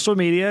your social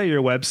media,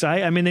 your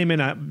website. I mean, they may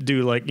not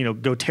do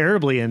go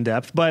terribly in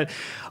depth, but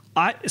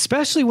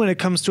especially when it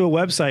comes to a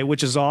website,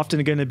 which is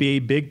often going to be a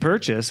big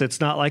purchase. It's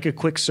not like a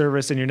quick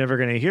service and you're never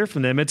going to hear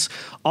from them. It's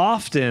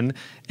often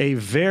a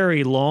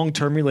very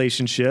long-term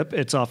relationship.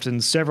 It's often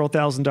several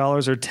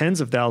 $1,000s or tens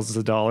of thousands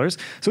of dollars.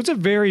 So it's a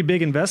very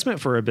big investment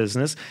for a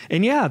business.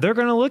 And yeah, they're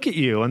going to look at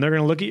you and they're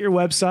going to look at your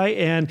website.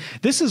 And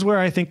this is where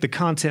I think the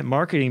content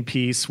marketing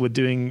piece with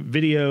doing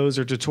videos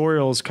or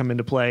tutorials come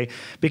into play.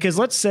 Because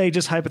let's say,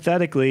 just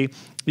hypothetically,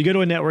 you go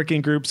to a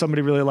networking group,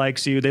 somebody really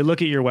likes you, they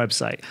look at your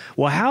website.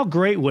 Well, how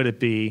great would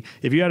it be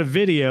if you had a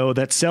video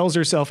that sells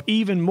yourself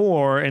even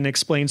more and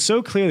explains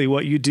so clearly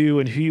what you do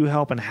and who you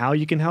help and how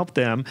you can help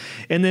them?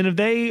 And then if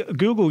they they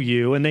Google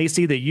you and they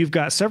see that you've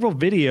got several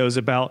videos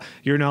about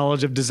your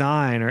knowledge of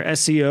design or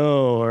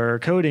SEO or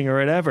coding or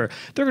whatever,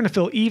 they're going to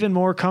feel even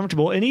more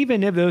comfortable. And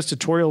even if those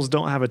tutorials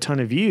don't have a ton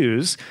of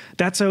views,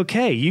 that's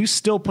okay. You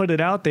still put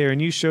it out there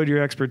and you showed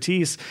your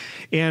expertise.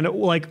 And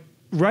like,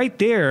 right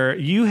there,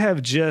 you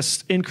have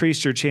just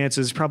increased your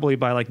chances probably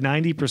by like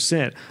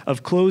 90%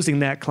 of closing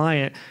that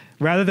client,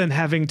 rather than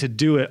having to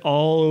do it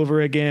all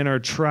over again or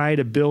try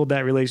to build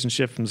that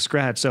relationship from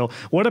scratch. So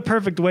what a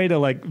perfect way to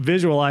like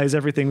visualize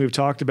everything we've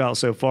talked about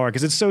so far,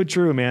 because it's so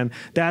true, man.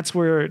 That's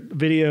where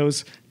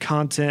videos,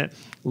 content,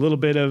 a little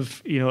bit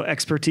of,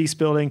 expertise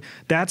building,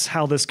 that's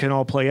how this can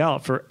all play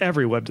out for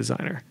every web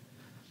designer.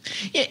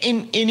 Yeah,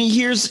 and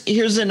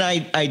here's an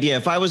idea.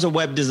 If I was a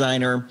web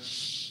designer,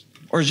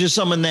 or just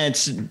someone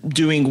that's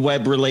doing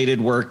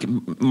web-related work,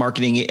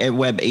 marketing a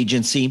web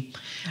agency,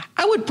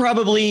 I would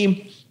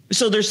probably,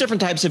 so there's different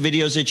types of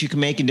videos that you can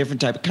make and different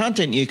type of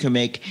content you can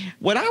make.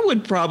 What I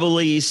would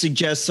probably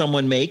suggest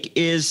someone make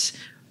is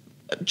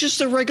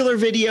just a regular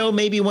video,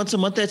 maybe once a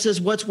month, that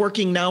says what's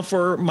working now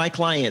for my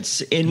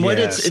clients. And what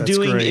it's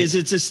doing is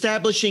it's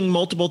establishing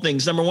multiple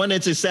things. Number one,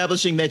 it's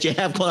establishing that you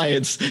have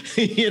clients.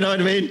 You know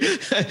what I mean?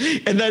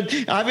 And then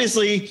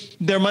obviously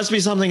there must be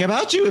something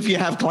about you if you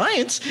have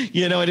clients.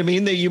 You know what I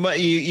mean? That either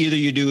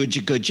you do a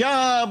good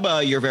job,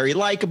 you're very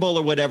likable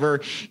or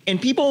whatever.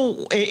 And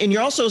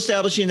you're also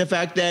establishing the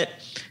fact that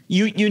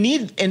you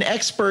need an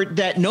expert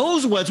that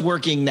knows what's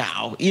working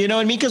now. You know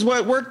what I mean? Because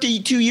what worked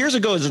 2 years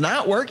ago is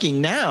not working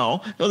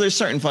now. Well, there's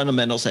certain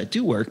fundamentals that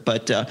do work,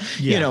 but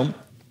and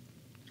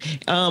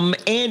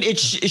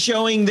it's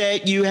showing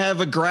that you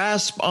have a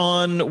grasp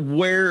on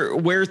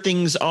where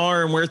things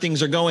are and where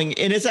things are going.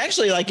 And it's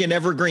actually like an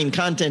evergreen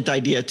content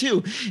idea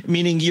too,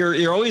 meaning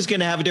you're always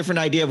going to have a different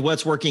idea of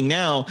what's working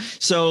now.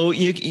 So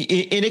and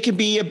it can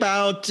be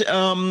about,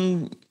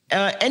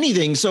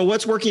 anything. So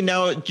what's working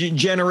now,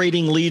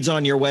 generating leads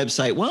on your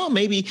website? Well,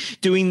 maybe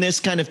doing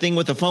this kind of thing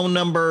with a phone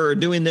number, or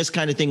doing this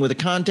kind of thing with a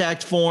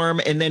contact form,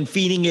 and then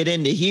feeding it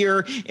into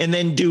here, and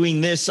then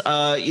doing this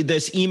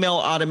email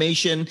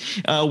automation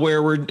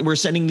where we're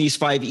sending these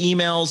 5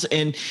 emails.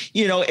 And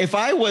if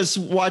I was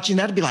watching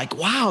that, I'd be like,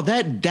 wow,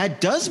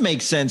 that does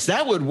make sense.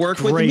 That would work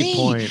with me. Great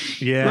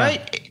point. Yeah.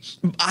 Right.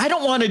 I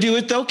don't want to do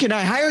it though. Can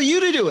I hire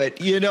you to do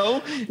it?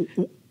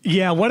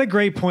 Yeah, what a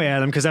great point,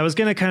 Adam, because I was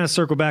going to kind of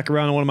circle back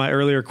around to one of my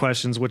earlier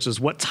questions, which is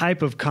what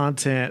type of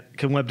content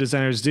can web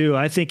designers do?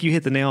 I think you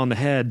hit the nail on the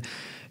head,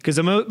 because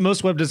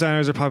most web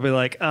designers are probably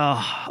like,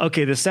 oh,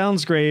 okay, this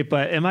sounds great,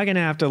 but am I going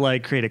to have to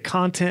like create a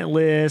content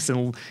list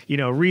and,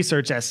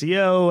 research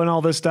SEO and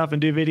all this stuff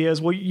and do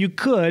videos? Well, you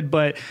could,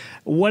 but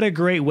what a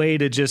great way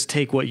to just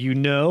take what you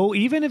know,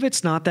 even if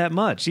it's not that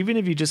much, even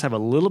if you just have a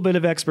little bit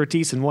of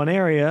expertise in one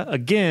area.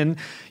 Again,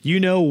 you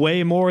know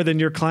way more than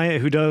your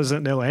client who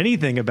doesn't know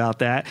anything about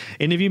that.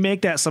 And if you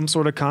make that some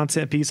sort of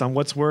content piece on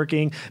what's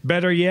working,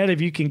 better yet,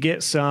 if you can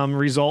get some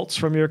results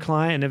from your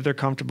client and if they're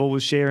comfortable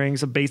with sharing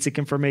some basic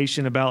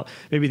information about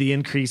maybe the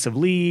increase of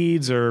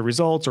leads or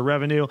results or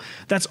revenue,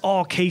 that's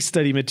all case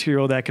study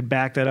material that could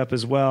back that up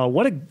as well.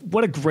 What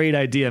a great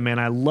idea, man.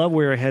 I love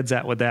where your head's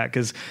at with that,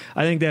 because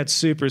I think that's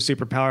super,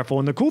 super powerful.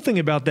 And the cool thing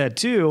about that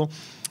too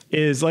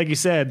is, like you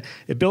said,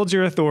 it builds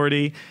your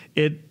authority.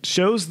 It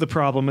shows the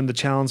problem and the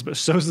challenge, but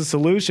shows the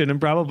solution,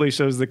 and probably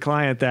shows the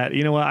client that,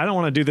 you know what, I don't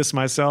want to do this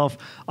myself.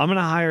 I'm going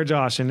to hire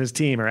Josh and his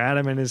team, or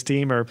Adam and his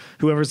team, or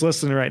whoever's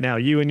listening right now,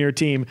 you and your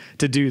team,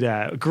 to do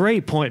that.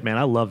 Great point, man.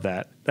 I love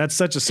that. That's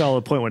such a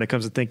solid point when it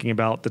comes to thinking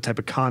about the type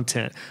of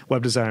content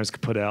web designers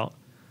could put out.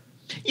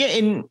 Yeah,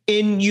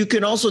 and you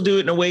can also do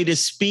it in a way to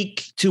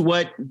speak to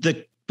what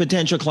the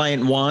potential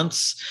client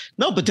wants.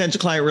 No potential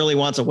client really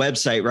wants a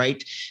website,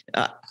 right?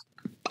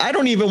 I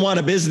don't even want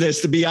a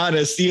business, to be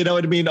honest. You know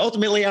what I mean?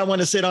 Ultimately, I want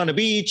to sit on a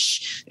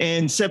beach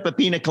and sip a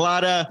pina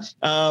colada.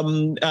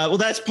 Well,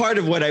 that's part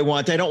of what I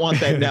want. I don't want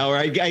that now.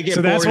 Right? I get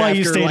so that's bored why after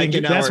you stayed like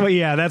in. an That's hour. why.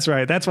 Yeah, that's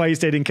right. That's why you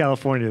stayed in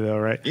California, though,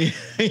 right? Yeah.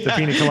 The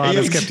pina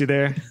coladas kept you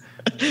there.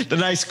 The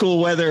nice cool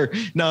weather.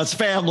 No, it's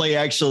family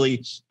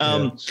actually.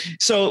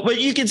 So, but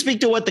you can speak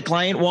to what the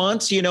client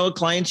wants.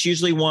 Clients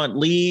usually want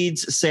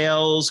leads,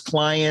 sales,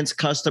 clients,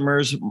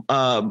 customers,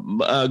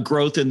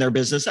 growth in their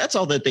business. That's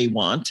all that they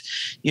want.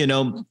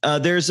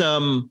 There's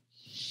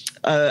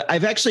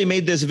I've actually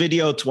made this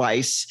video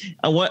twice.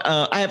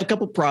 I have a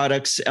couple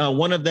products.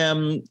 One of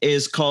them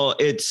is called,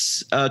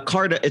 it's a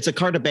cart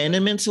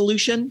abandonment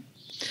solution.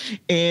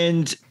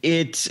 And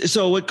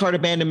so what cart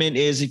abandonment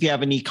is, if you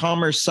have an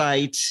e-commerce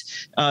site,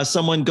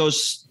 someone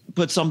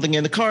puts something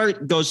in the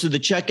cart, goes to the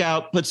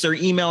checkout, puts their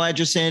email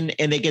address in,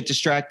 and they get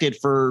distracted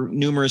for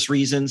numerous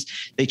reasons.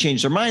 They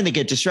change their mind, they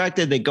get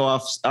distracted, they go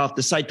off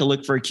the site to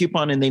look for a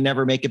coupon, and they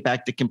never make it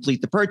back to complete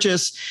the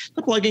purchase.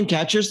 The plugin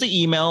captures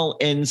the email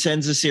and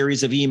sends a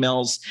series of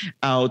emails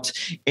out.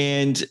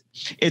 And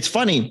it's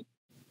funny.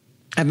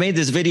 I've made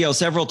this video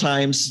several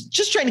times,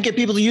 just trying to get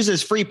people to use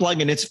this free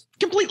plugin. It's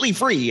completely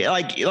free.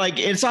 Like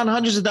it's on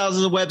hundreds of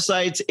thousands of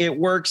websites. It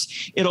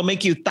works. It'll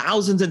make you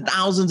thousands and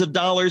thousands of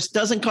dollars.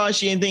 Doesn't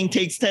cost you anything.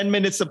 Takes 10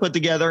 minutes to put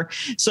together.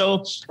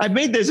 So I've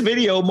made this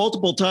video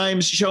multiple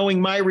times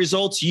showing my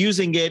results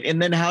using it and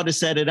then how to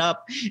set it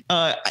up.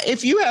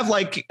 If you have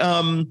like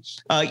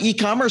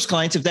e-commerce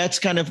clients, if that's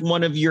kind of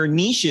one of your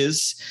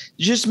niches,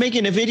 just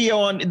making a video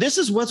on this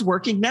is what's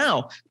working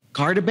now.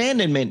 Cart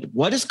abandonment.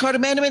 What is cart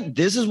abandonment?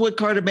 This is what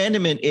cart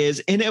abandonment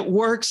is, and it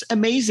works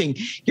amazing.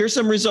 Here's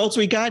some results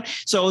we got.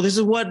 So this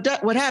is what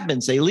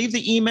happens. They leave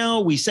the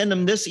email. We send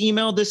them this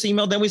email.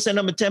 Then we send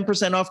them a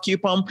 10% off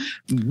coupon.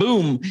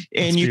 Boom.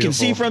 And you can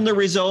see from the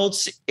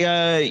results,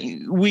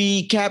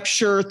 we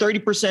capture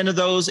 30% of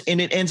those, and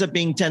it ends up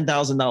being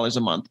 $10,000 a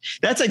month.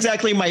 That's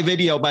exactly my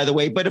video, by the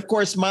way. But of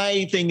course,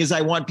 my thing is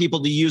I want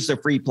people to use the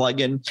free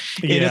plugin.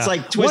 And it's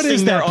like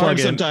twisting their arm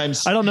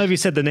sometimes. I don't know if you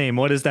said the name.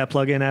 What is that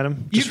plugin,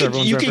 Adam?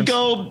 You can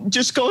go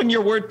on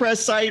your WordPress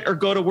site or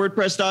go to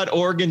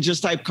wordpress.org and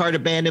just type cart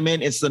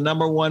abandonment. It's the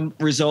 #1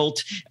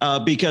 result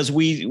because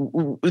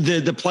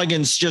the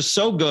plugin's just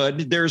so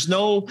good. There's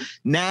no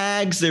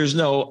nags, there's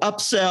no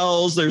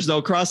upsells, there's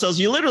no cross sells.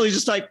 You literally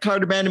just type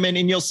cart abandonment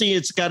and you'll see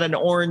it's got an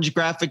orange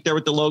graphic there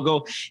with the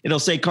logo. It'll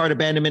say cart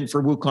abandonment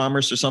for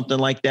WooCommerce or something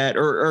like that.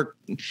 Or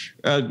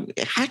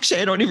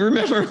actually, I don't even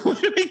remember what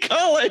do we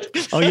call it.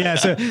 Oh yeah,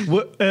 so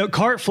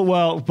cart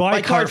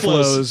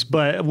flows,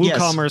 but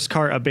WooCommerce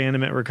cart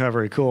abandonment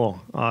recovery.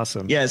 Cool.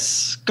 Awesome.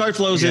 Yes.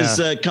 Cartflows is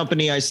a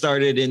company I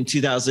started in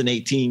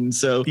 2018.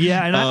 So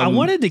yeah. And I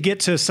wanted to get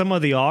to some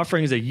of the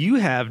offerings that you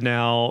have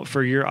now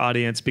for your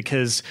audience,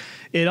 because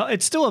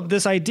it's still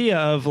this idea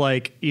of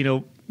like,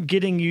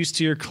 getting used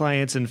to your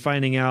clients and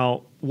finding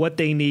out what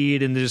they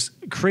need and just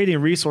creating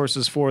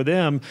resources for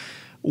them.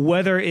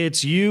 Whether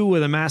it's you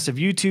with a massive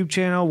YouTube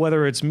channel,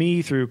 whether it's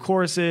me through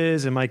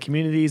courses and my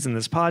communities and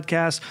this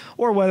podcast,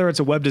 or whether it's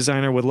a web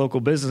designer with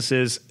local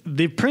businesses,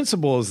 the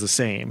principle is the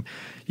same.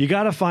 You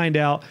got to find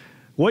out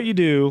what you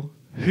do,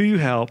 who you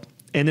help,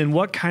 and then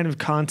what kind of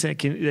content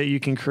that you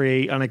can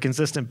create on a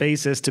consistent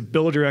basis to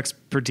build your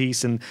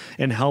expertise and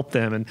help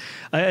them.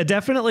 And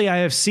definitely I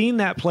have seen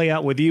that play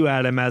out with you,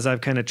 Adam, as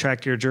I've kind of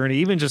tracked your journey,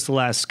 even just the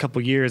last couple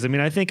of years. I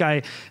mean, I think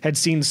I had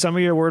seen some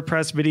of your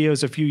WordPress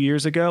videos a few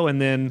years ago, and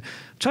then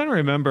I'm trying to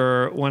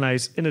remember when I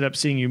ended up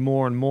seeing you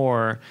more and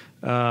more.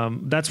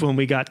 That's when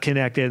we got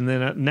connected. And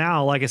then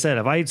now, like I said,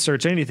 if I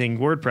search anything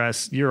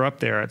WordPress, you're up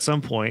there at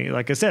some point.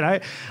 Like I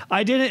said,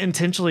 I didn't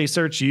intentionally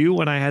search you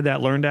when I had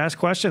that learn to ask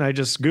question. I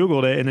just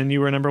Googled it and then you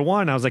were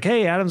 #1. I was like,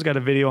 hey, Adam's got a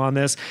video on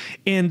this.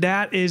 And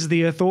that is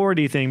the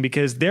authority thing,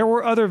 because there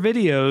were other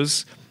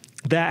videos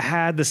that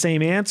had the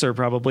same answer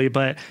probably,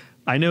 but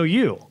I know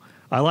you.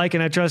 I like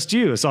and I trust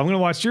you. So I'm going to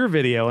watch your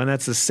video. And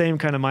that's the same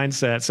kind of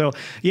mindset. So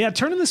yeah,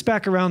 turning this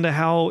back around to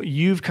how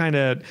you've kind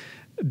of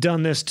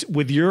done this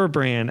with your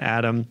brand,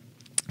 Adam,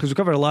 because we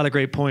covered a lot of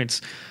great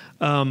points.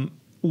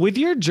 With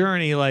your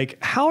journey, like,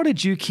 how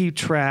did you keep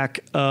track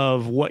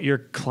of what your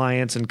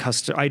clients and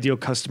ideal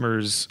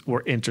customers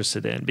were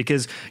interested in?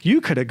 Because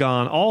you could have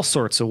gone all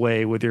sorts of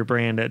way with your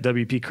brand at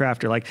WP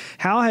Crafter. Like,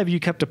 how have you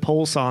kept a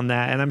pulse on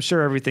that? And I'm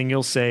sure everything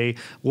you'll say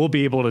we'll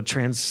be able to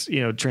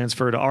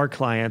transfer to our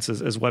clients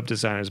as web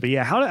designers. But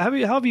yeah, how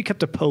have you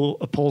kept a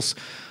pulse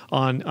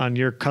on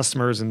your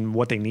customers and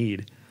what they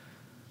need?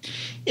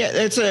 Yeah,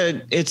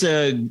 it's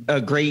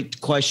a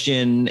great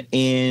question,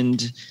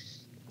 and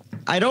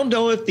I don't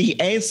know if the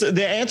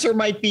answer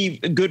might be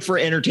good for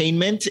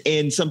entertainment,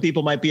 and some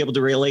people might be able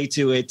to relate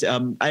to it.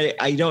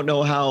 I don't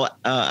know how.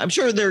 I'm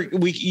sure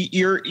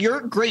you're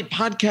a great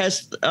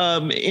podcast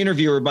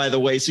interviewer, by the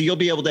way, so you'll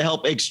be able to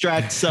help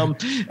extract some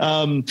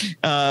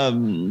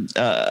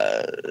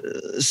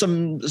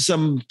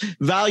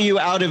value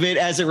out of it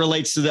as it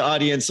relates to the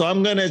audience. So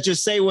I'm going to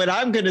just say what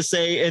I'm going to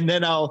say, and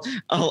then I'll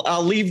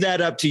leave that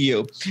up to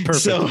you.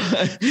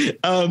 Perfect.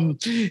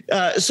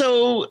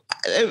 So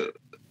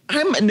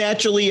I'm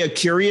naturally a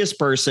curious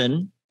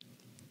person,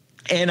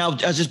 and I'll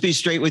just be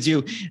straight with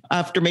you.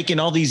 After making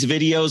all these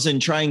videos and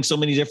trying so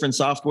many different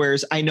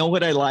softwares, I know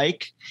what I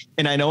like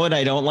and I know what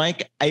I don't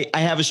like. I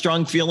have a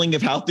strong feeling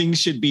of how things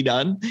should be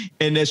done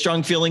and a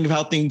strong feeling of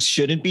how things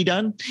shouldn't be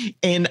done.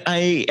 And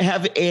I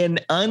have an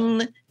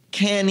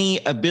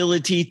uncanny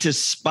ability to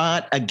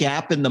spot a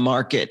gap in the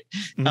market.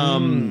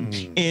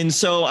 And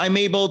so I'm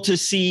able to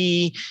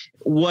see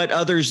what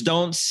others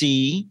don't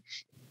see.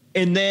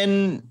 And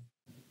then,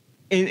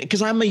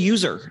 because I'm a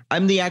user,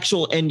 I'm the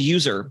actual end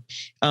user.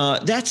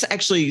 That's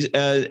actually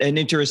an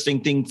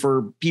interesting thing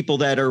for people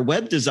that are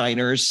web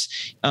designers.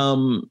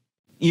 When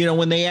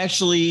they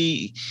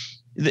actually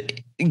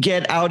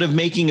get out of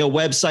making a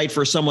website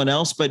for someone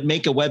else, but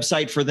make a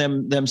website for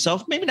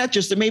themselves. Maybe not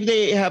just, maybe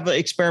they have an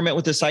experiment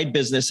with a side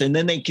business and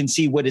then they can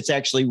see what it's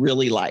actually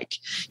really like.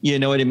 You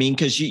know what I mean?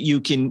 Because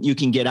you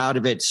can get out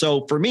of it.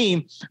 So for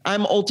me,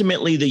 I'm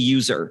ultimately the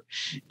user.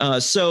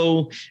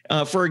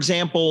 For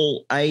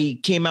example, I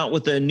came out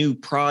with a new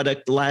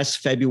product last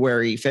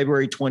February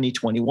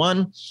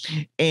 2021,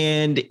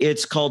 and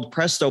it's called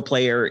Presto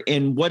Player.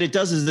 And what it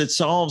does is it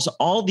solves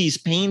all these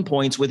pain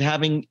points with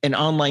having an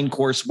online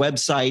course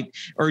website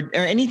or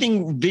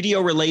anything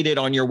video related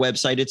on your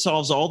website. It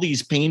solves all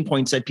these pain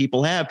points that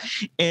people have.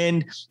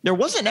 And there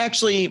wasn't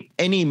actually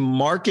any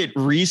market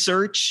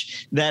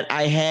research that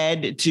I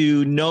had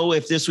to know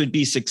if this would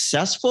be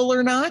successful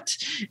or not.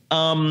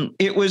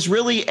 It was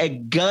really a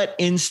gut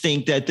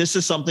instinct that this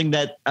is something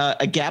that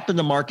a gap in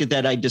the market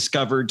that I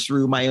discovered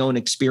through my own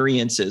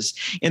experiences.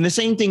 And the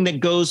same thing that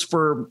goes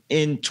for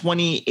in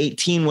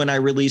 2018 when I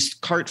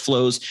released Cart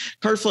Flows.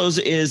 Cart Flows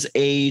is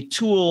a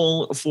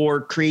tool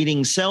for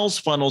creating sales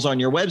funnels on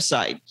your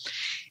website.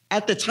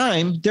 At the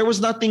time, there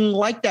was nothing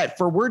like that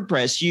for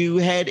WordPress. You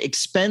had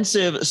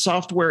expensive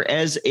software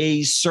as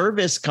a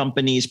service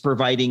companies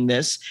providing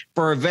this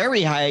for a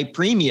very high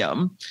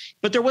premium,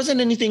 but there wasn't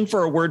anything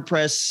for a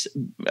WordPress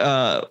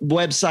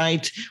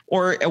website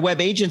or a web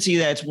agency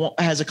that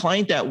has a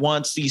client that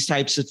wants these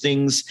types of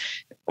things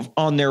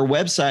on their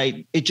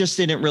website. It just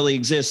didn't really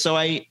exist. So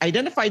I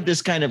identified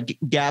this kind of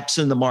gaps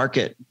in the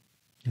market,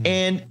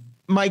 and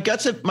my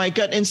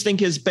gut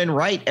instinct has been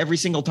right every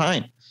single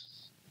time.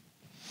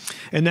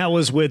 And that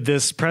was with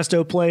this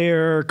Presto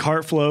Player.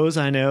 Cart Flows,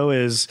 I know,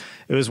 it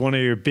was one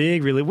of your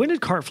big, really. When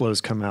did Cart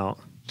Flows come out?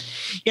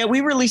 Yeah,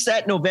 we released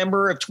that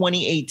November of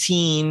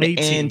 2018.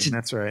 And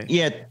that's right.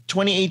 Yeah,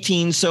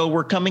 2018. So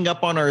we're coming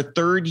up on our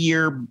 3rd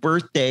year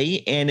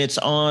birthday, and it's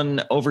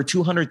on over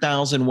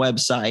 200,000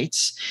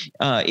 websites.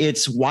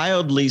 It's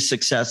wildly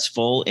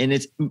successful, and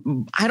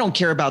I don't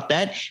care about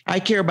that. I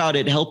care about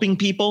it helping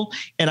people,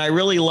 and I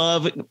really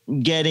love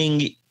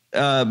getting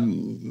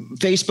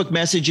Facebook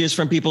messages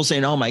from people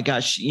saying, "Oh my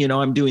gosh,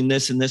 I'm doing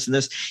this and this and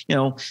this."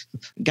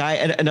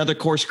 Another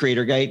course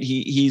creator guy,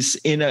 he's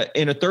in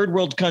a third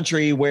world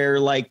country where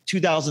like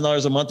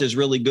 $2,000 a month is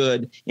really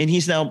good, and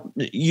he's now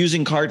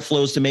using Cart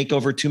Flows to make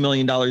over $2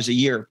 million a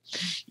year.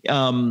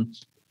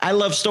 I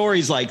love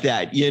stories like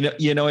that.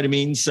 You know what I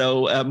mean?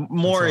 So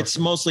awesome. It's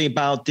mostly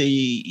about the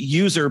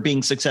user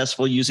being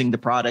successful using the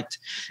product,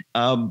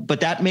 but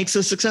that makes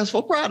a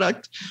successful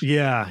product.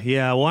 Yeah.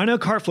 Well, I know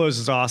Cart Flows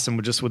is awesome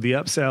just with the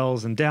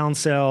upsells and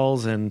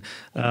downsells, and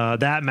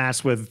that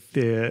matched with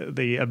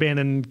the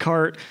abandoned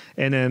cart,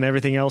 and then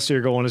everything else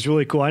you're going is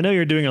really cool. I know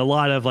you're doing a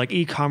lot of like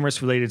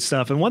e-commerce related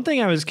stuff. And one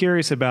thing I was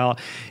curious about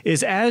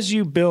is as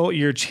you built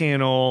your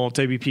channel,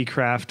 WP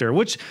Crafter,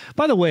 which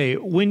by the way,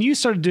 when you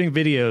started doing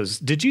videos,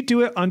 did you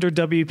do it under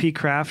WP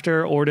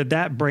Crafter, or did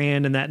that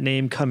brand and that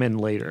name come in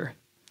later?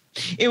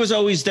 It was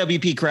always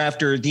WP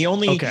Crafter. The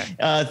only,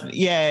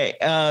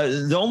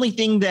 the only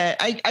thing that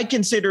I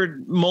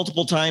considered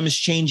multiple times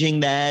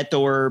changing that,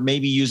 or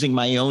maybe using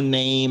my own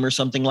name or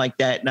something like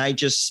that, and I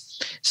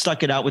just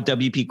stuck it out with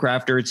WP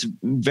Crafter. It's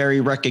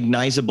very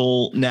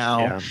recognizable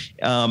now.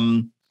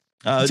 Yeah.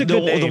 It's a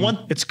good name.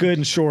 It's good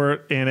and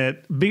short, and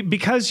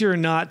because you're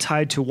not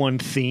tied to one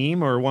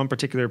theme or one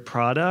particular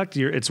product.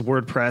 It's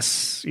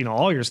WordPress.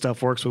 All your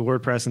stuff works with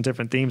WordPress and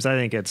different themes. I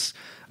think it's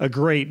a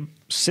great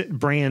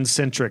brand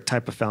centric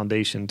type of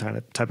foundation,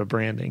 type of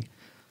branding.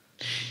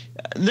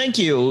 Thank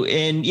you.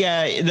 And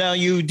now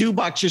you do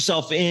box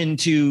yourself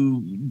into,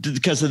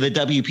 because of the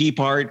WP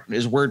part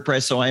is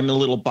WordPress. So I'm a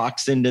little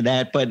boxed into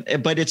that, but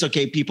it's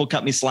okay. People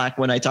cut me slack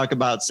when I talk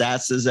about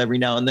SaaSes every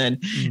now and then.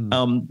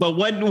 But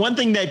one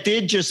thing that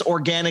did just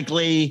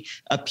organically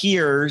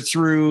appear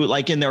through,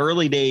 like in the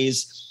early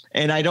days,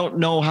 and I don't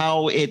know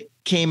how it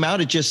came out,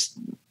 it just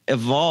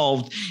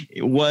evolved,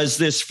 was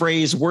this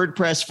phrase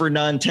WordPress for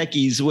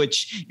non-techies,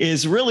 which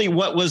is really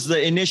what was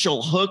the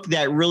initial hook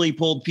that really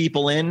pulled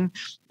people in.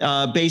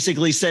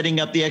 Basically setting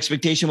up the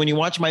expectation. When you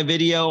watch my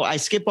video, I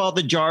skip all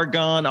the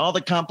jargon, all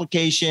the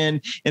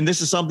complication, and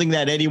this is something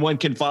that anyone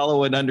can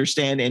follow and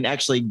understand and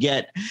actually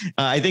get.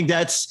 I think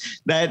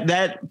that's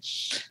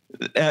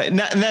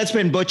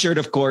been butchered,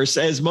 of course,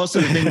 as most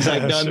of the things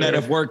I've done that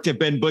have worked have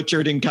been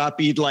butchered and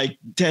copied like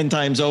 10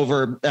 times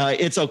over.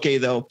 It's okay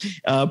though.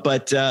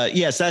 But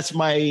yes, that's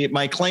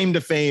my claim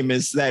to fame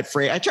is that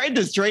phrase. I tried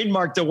to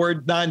trademark the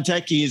word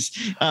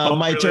non-techies.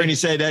 My attorney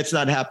said that's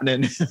not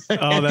happening.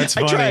 Oh, that's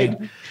funny. I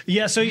tried.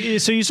 Yeah, so you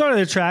started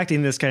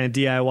attracting this kind of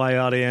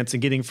DIY audience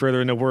and getting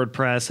further into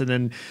WordPress, and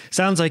then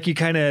sounds like you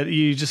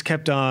just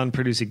kept on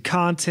producing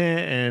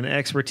content and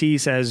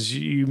expertise as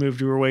you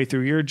moved your way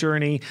through your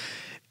journey.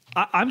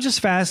 I'm just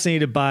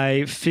fascinated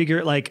by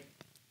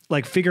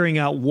like figuring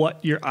out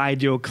what your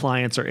ideal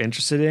clients are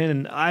interested in.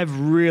 And I've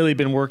really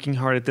been working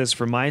hard at this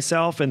for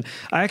myself. And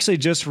I actually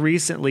just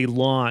recently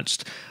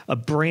launched a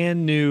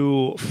brand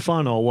new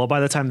funnel. Well, by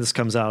the time this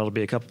comes out, it'll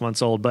be a couple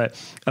months old,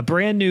 but a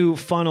brand new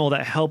funnel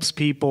that helps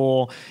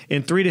people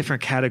in 3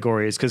 different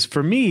categories. Because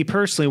for me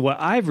personally, what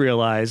I've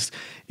realized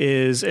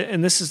is,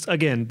 and this is,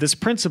 again, this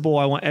principle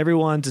I want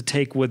everyone to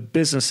take with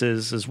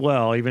businesses as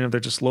well, even if they're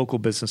just local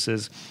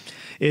businesses,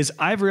 is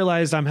I've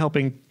realized I'm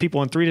helping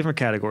people in 3 different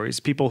categories.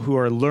 People who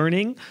are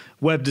learning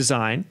web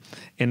design,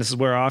 and this is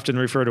where I often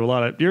refer to a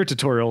lot of your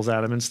tutorials,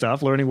 Adam, and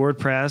stuff, learning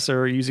WordPress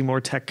or using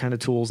more tech kind of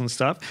tools and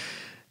stuff.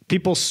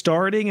 People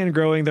starting and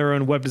growing their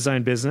own web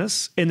design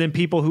business, and then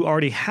people who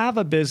already have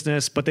a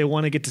business, but they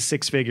want to get to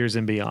 6 figures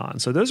and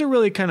beyond. So those are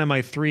really kind of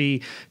my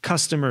 3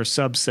 customer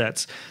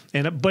subsets.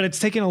 But it's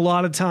taken a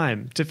lot of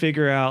time to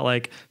figure out,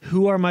 like,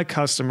 who are my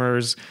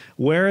customers?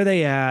 Where are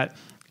they at?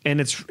 And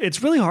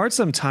it's really hard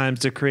sometimes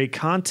to create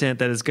content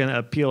that is going to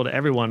appeal to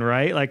everyone,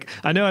 right? Like,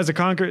 I know as a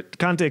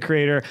content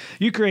creator,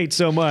 you create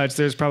so much.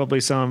 There's probably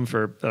some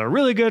that are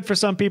really good for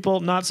some people,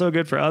 not so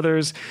good for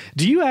others.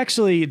 Do you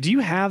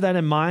have that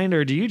in mind,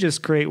 or do you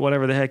just create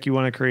whatever the heck you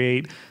want to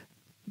create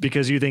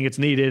because you think it's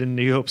needed and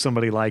you hope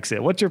somebody likes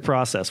it? What's your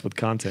process with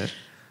content?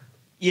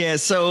 Yeah,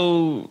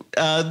 so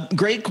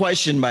great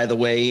question, by the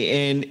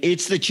way. And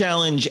it's the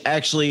challenge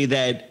actually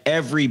that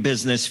every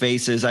business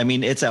faces. I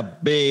mean, it's a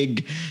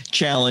big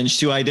challenge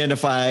to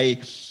identify.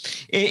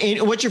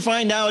 And what you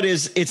find out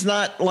is it's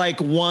not like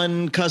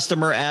one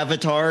customer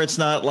avatar. It's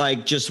not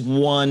like just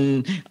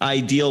one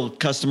ideal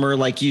customer.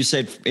 Like you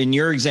said, in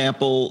your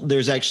example,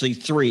 there's actually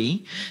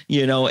 3,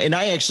 and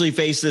I actually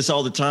face this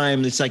all the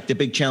time. It's like the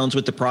big challenge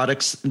with the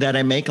products that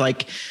I make.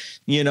 Like,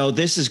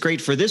 this is great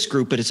for this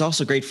group, but it's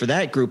also great for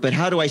that group. But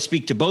how do I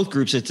speak to both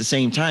groups at the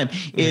same time?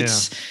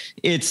 It's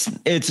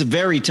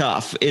very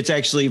tough. It's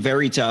actually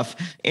very tough.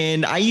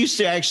 And I used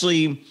to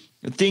actually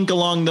think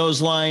along those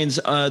lines,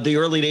 the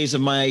early days of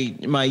my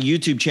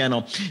YouTube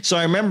channel. So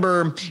I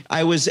remember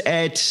I was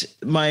at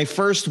my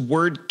first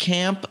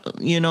WordCamp.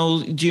 Do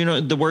you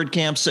know the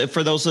WordCamps?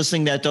 For those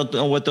listening that don't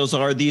know what those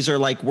are, these are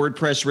like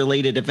WordPress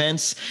related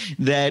events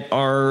that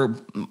are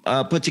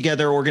put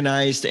together,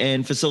 organized,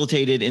 and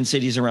facilitated in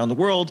cities around the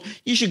world.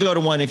 You should go to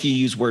one if you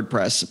use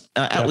WordPress,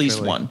 at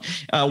least one,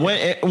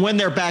 when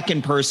they're back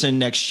in person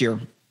next year.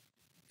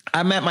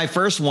 I'm at my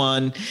first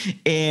one,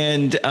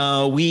 and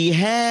we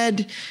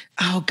had,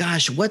 oh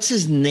gosh, what's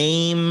his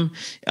name?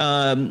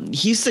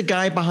 He's the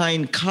guy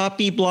behind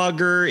Copy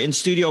Blogger and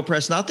Studio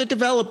Press, not the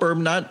developer,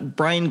 not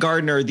Brian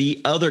Gardner, the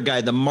other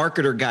guy, the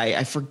marketer guy.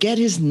 I forget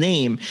his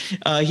name.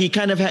 He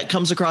kind of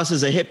comes across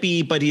as a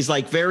hippie, but he's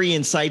like very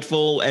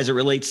insightful as it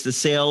relates to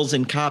sales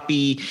and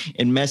copy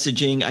and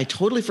messaging. I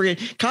totally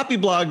forget. Copy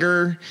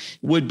Blogger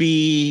would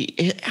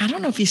be, I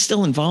don't know if he's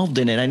still involved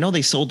in it. I know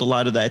they sold a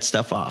lot of that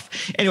stuff off.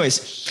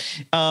 Anyways,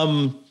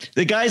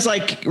 the guy's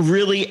like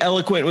really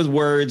eloquent with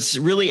words,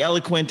 really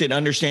eloquent in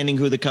understanding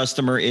who the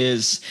customer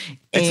is.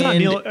 It's not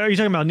Neil. Are you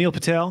talking about Neil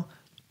Patel?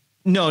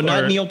 No,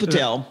 not Neil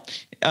Patel.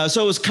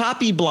 So it was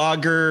Copy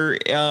Blogger,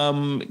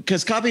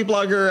 because Copy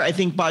Blogger, I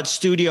think, bought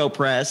Studio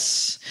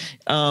Press,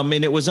 and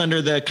it was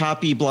under the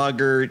Copy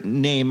Blogger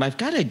name. I've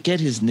got to get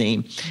his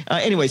name.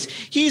 Anyways,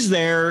 he's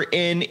there,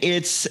 and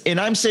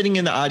I'm sitting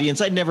in the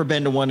audience. I'd never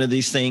been to one of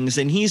these things,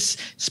 and he's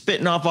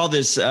spitting off all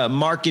this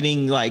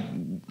marketing. Like,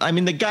 I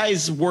mean, the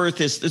guy's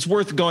it's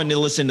worth going to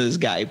listen to this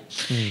guy.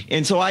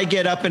 And so I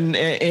get up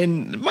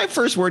and my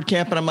first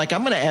WordCamp, and I'm like,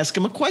 I'm going to ask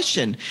him a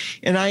question,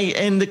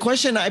 and the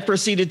question I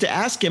proceeded to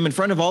ask him in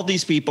front of all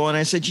these people, and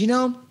I said,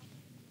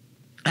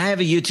 I have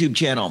a YouTube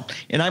channel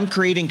and I'm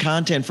creating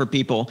content for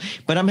people,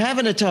 but I'm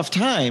having a tough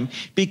time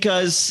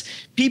because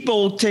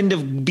people tend to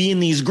be in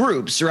these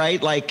groups,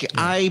 right? Like,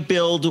 I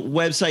build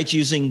websites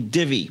using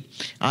Divi.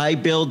 I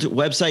build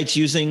websites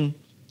using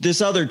this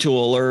other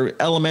tool, or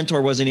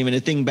Elementor wasn't even a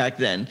thing back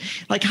then.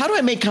 Like, how do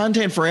I make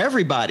content for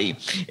everybody?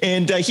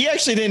 And he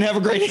actually didn't have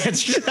a great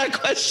answer to that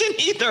question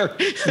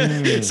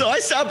either. So I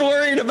stopped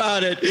worrying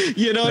about it.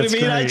 You know That's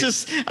what I mean?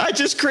 Great. I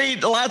just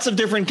create lots of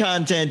different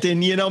content,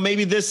 and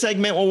maybe this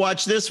segment will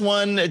watch this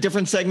one, a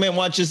different segment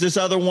watches this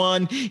other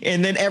one,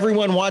 and then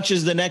everyone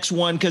watches the next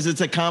one because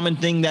it's a common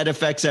thing that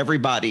affects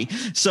everybody.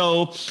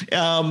 So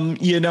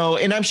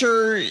and I'm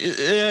sure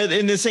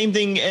and the same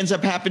thing ends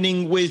up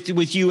happening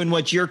with you and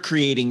what you're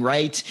creating.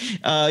 Right?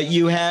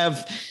 You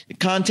have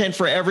content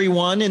for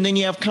everyone, and then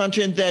you have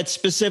content that's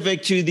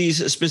specific to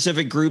these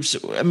specific groups,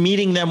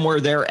 meeting them where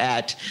they're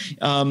at.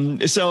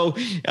 So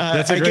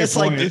I guess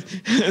point. Like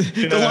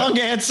the long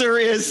answer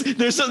is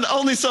there's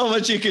only so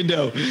much you can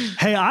do.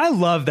 Hey, I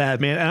love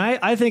that, man. And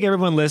I think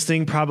everyone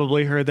listening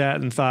probably heard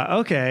that and thought,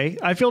 okay,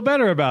 I feel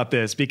better about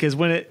this, because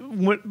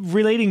when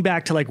relating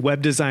back to like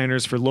web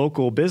designers for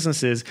local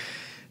businesses,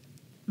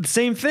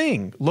 same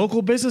thing.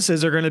 Local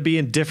businesses are going to be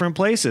in different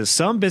places.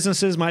 Some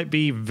businesses might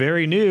be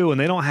very new and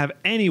they don't have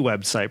any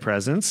website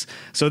presence.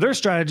 So their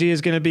strategy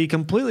is going to be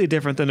completely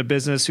different than a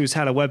business who's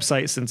had a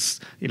website since,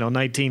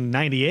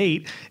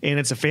 1998, and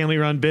it's a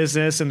family-run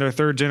business and they're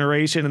third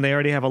generation and they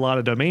already have a lot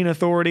of domain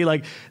authority.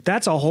 Like,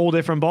 that's a whole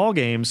different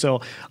ballgame.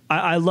 So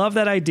I love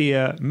that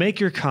idea. Make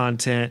your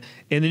content,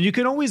 and then you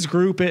can always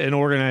group it and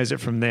organize it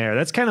from there.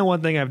 That's kind of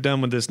one thing I've done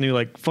with this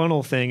new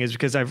funnel thing, is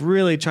because I've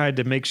really tried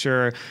to make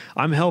sure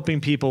I'm helping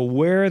people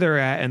where they're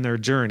at in their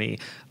journey.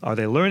 Are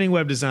they learning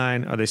web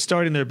design? Are they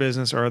starting their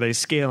business? Or are they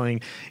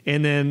scaling?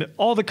 And then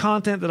all the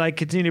content that I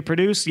continue to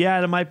produce,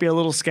 it might be a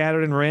little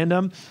scattered and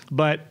random,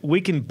 but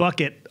we can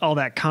bucket all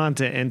that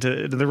content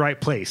into the right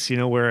place,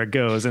 where it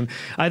goes. And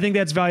I think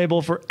that's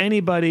valuable for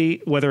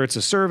anybody, whether it's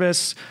a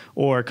service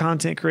or a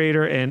content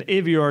creator. And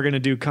if you are going to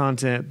do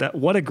content,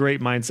 what a great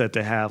mindset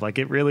to have.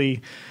 It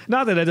really,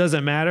 not that it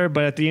doesn't matter,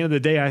 but at the end of the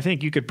day, I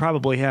think you could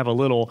probably have a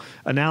little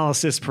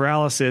analysis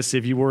paralysis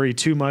if you worry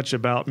too much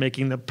about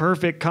making the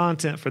perfect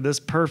content for this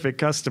perfect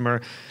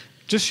customer.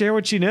 Just share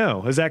what you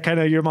know. Is that kind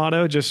of your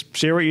motto? Just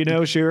share what you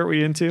know, share what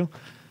you're into?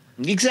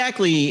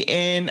 Exactly.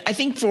 And I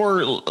think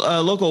for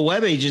local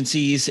web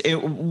agencies,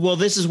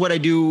 this is what I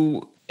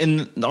do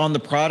on the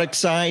product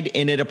side,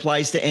 and it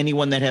applies to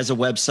anyone that has a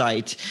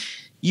website.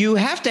 You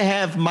have to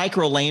have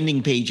micro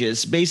landing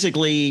pages.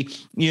 Basically,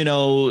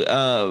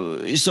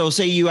 so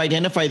say you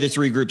identify the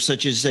 3 groups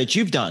such as that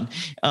you've done.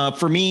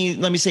 For me,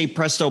 let me say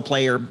Presto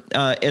Player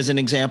as an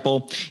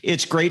example.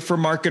 It's great for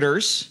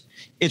marketers.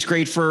 It's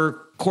great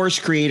for course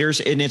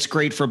creators, and it's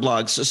great for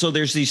blogs. So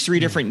there's these 3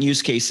 different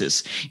use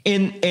cases,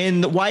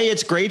 and why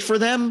it's great for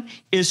them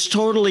is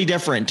totally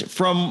different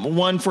from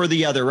one for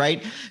the other,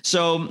 right?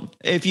 So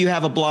if you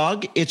have a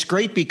blog, it's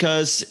great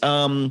because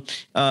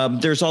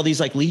there's all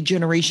these lead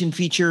generation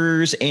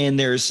features, and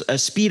there's a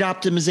speed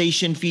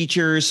optimization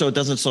feature, so it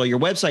doesn't slow your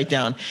website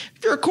down.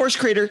 If you're a course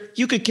creator,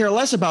 you could care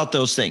less about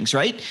those things,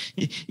 right?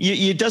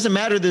 It doesn't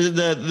matter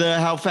the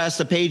how fast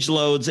the page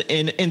loads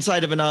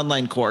inside of an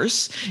online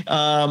course.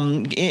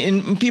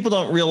 And people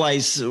don't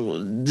realize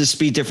the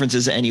speed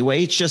differences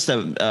anyway. It's just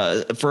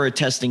for a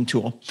testing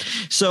tool.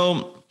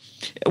 So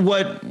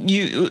what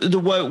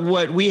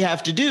we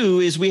have to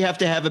do is we have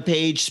to have a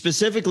page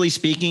specifically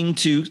speaking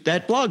to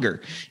that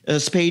blogger, a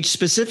page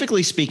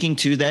specifically speaking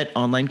to that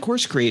online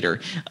course creator,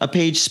 a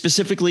page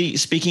specifically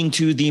speaking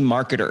to the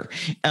marketer,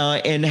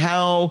 and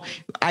how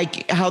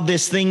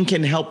this thing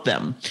can help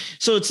them.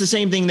 So it's the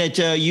same thing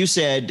that you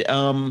said.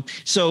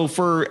 So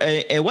for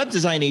a web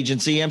design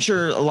agency, I'm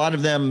sure a lot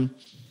of them,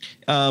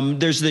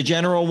 there's the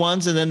general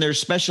ones, and then there's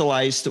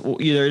specialized.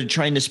 You're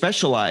trying to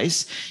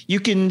specialize. You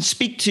can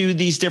speak to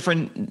these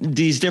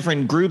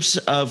different groups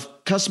of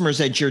customers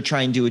that you're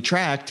trying to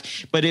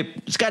attract, but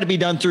it's got to be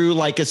done through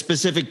a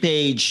specific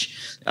page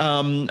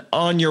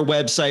on your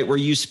website where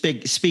you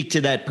speak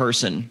to that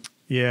person.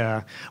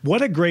 Yeah,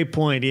 what a great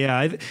point.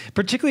 Yeah,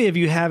 particularly if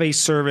you have a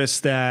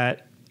service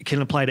that can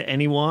apply to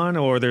anyone,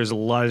 or there's a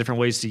lot of different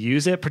ways to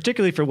use it,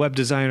 particularly for web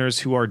designers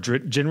who are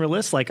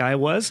generalists like I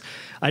was.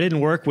 I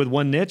didn't work with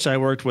one niche. I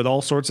worked with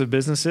all sorts of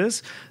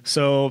businesses.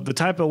 So the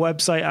type of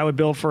website I would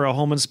build for a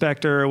home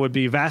inspector would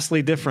be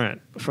vastly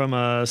different from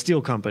a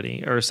steel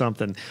company or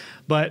something.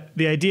 But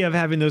the idea of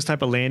having those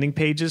type of landing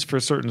pages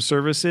for certain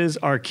services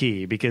are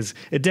key, because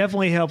it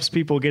definitely helps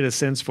people get a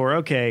sense for,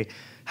 okay,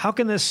 how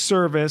can this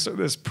service or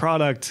this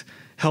product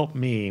help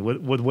me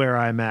with where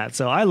I'm at?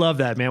 So I love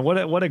that, man.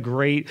 What a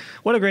great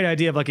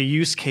idea of a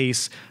use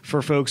case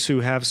for folks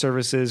who have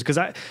services. Because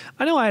I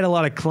know I had a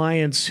lot of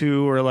clients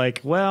who were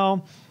like,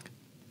 well,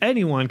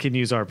 anyone can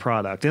use our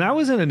product. And I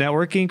was in a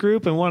networking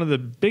group, and one of the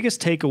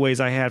biggest takeaways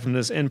I had from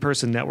this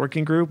in-person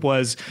networking group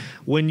was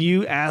when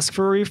you ask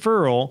for a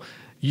referral,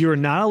 you're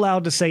not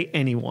allowed to say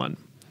anyone.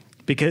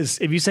 Because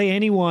if you say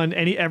anyone,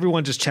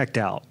 everyone just checked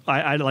out.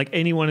 I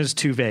anyone is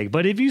too vague.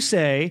 But if you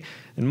say,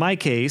 in my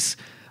case,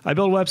 I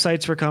build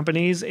websites for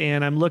companies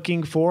and I'm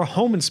looking for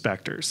home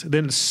inspectors,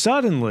 then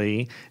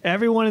suddenly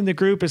everyone in the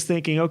group is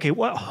thinking, okay,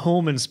 what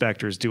home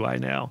inspectors do I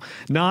know?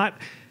 Not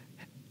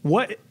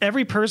what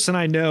every person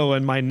I know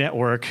in my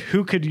network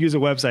who could use a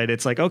website.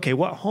 It's okay,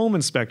 what home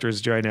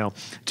inspectors do I know?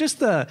 Just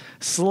the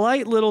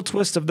slight little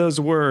twist of those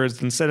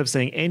words, instead of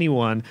saying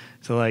anyone,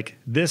 to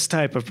this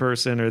type of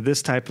person or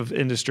this type of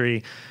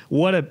industry.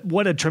 What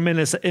a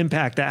tremendous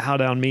impact that had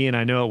on me, and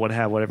I know it would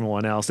have with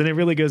everyone else. And it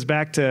really goes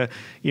back to,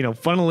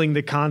 funneling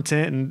the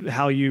content and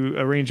how you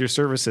arrange your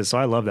services. So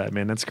I love that,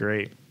 man. That's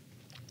great.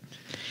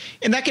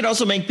 And that could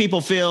also make people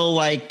feel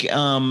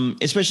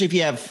especially if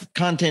you have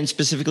content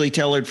specifically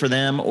tailored for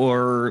them,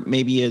 or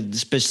maybe a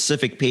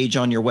specific page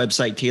on your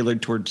website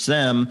tailored towards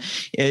them,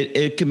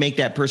 it could make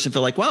that person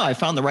feel wow, I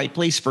found the right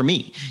place for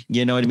me.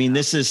 You know what I mean?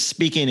 This is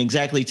speaking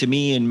exactly to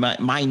me and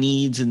my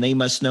needs, and they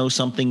must know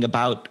something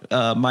about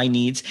my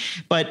needs.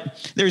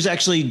 But there's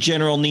actually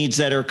general needs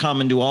that are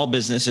common to all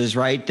businesses,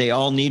 right? They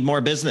all need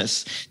more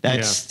business.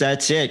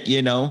 That's it.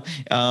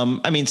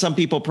 Some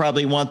people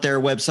probably want their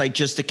website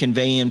just to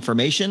convey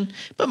information.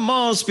 passion, but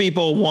most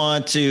people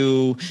want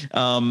to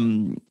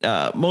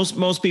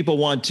most people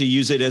want to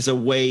use it as a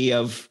way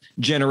of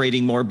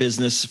generating more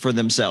business for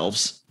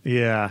themselves.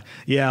 Yeah.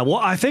 Well,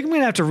 I think I'm going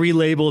to have to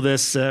retitle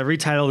this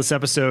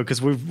episode, because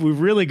we've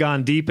really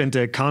gone deep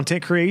into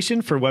content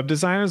creation for web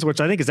designers, which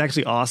I think is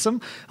actually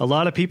awesome. A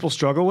lot of people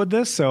struggle with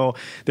this. So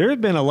there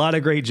have been a lot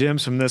of great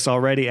gems from this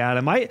already,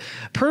 Adam.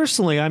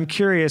 I'm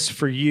curious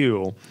for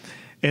you,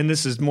 and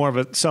this is more of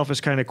a selfish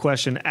kind of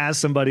question, as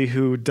somebody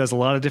who does a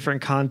lot of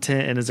different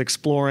content and is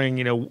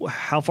exploring,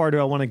 how far do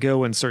I want to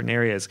go in certain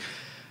areas?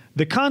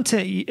 The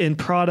content and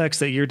products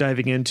that you're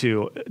diving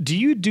into, do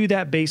you do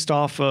that based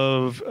off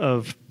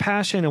of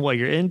passion and what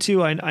you're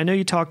into? I know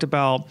you talked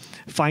about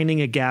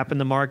finding a gap in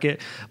the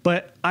market,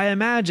 but I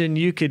imagine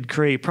you could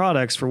create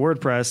products for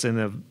WordPress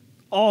in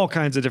all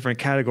kinds of different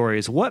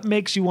categories. What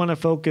makes you want to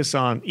focus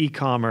on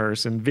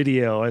e-commerce and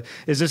video?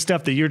 Is this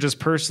stuff that you're just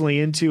personally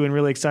into and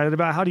really excited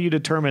about? How do you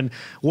determine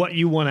what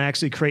you want to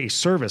actually create a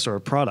service or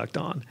a product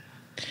on?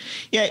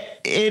 Yeah,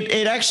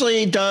 it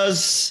actually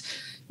does.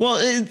 Well,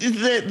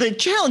 the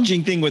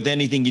challenging thing with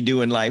anything you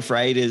do in life,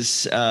 right,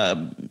 is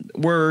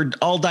we're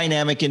all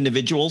dynamic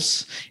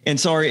individuals. And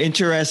so our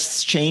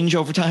interests change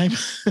over time.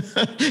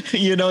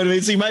 You know what I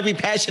mean? So you might be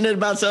passionate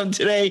about something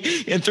today,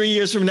 and 3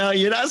 years from now,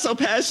 you're not so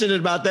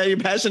passionate about that. You're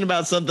passionate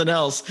about something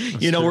else. That's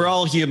true. We're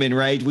all human,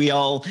 right? We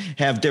all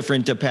have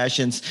different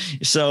passions.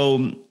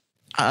 So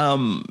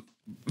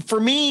for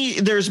me,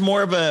 there's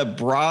more of a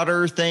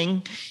broader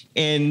thing.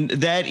 And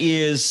that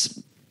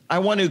is, I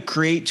want to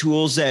create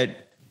tools that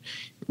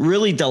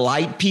really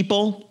delight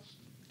people.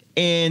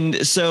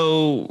 And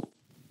so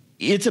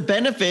it's a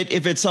benefit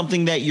if it's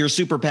something that you're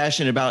super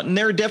passionate about. And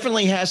there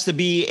definitely has to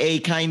be a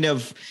kind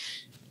of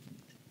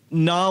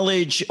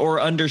knowledge or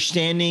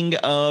understanding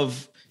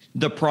of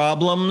the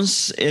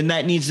problems. And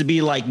that needs to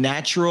be like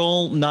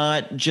natural,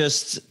 not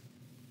just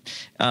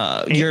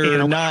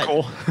you're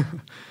not.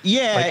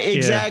 Yeah,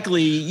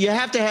 exactly. You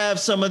have to have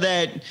some of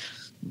that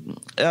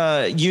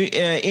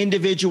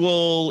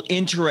individual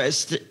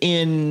interest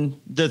in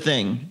the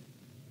thing.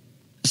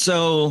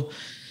 So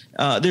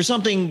there's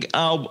something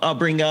I'll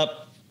bring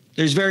up.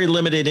 There's very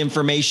limited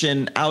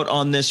information out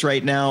on this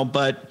right now,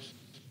 but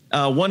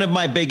one of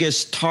my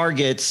biggest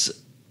targets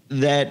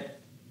that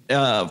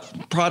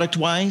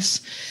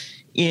product-wise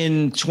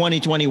in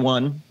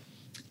 2021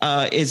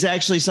 is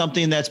actually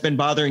something that's been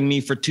bothering me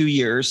for 2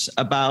 years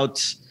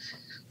about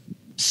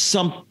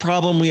some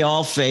problem we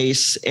all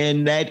face,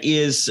 and that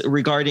is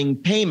regarding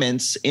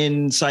payments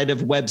inside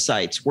of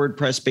websites,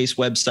 WordPress-based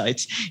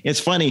websites. It's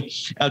funny,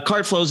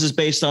 CartFlows is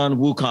based on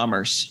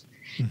WooCommerce.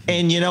 Mm-hmm.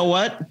 And you know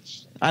what?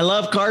 I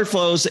love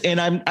CartFlows, and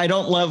I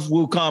don't love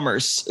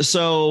WooCommerce.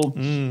 So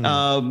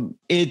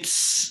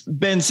it's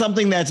been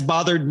something that's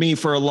bothered me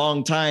for a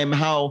long time,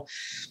 how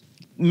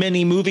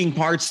many moving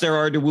parts there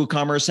are to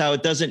WooCommerce, how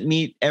it doesn't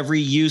meet every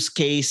use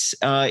case.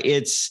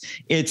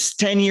 It's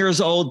 10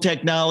 years old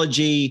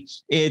technology.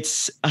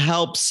 It's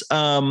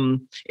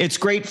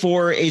great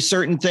for a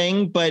certain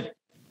thing, but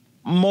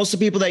most of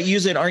the people that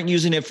use it aren't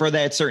using it for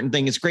that certain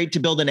thing. It's great to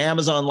build an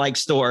Amazon-like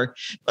store.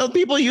 Well,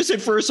 people use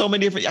it for so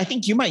many different. I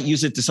think you might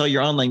use it to sell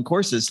your online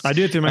courses. I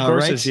do it through my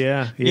courses. Right?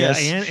 Yeah.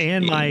 Yes.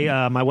 And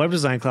my web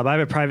design club. I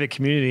have a private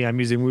community. I'm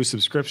using Woo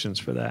subscriptions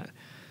for that.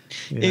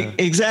 Yeah.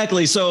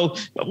 Exactly. So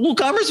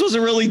WooCommerce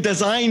wasn't really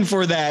designed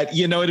for that,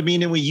 you know what I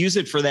mean? And we use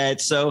it for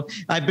that. So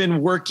I've been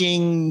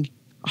working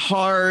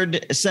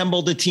hard,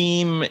 assembled a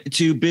team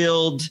to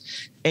build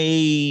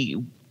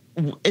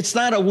it's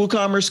not a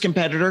WooCommerce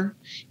competitor,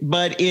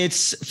 but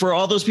it's for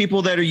all those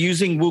people that are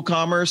using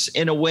WooCommerce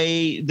in a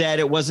way that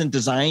it wasn't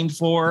designed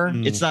for.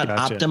 It's not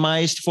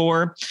optimized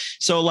for.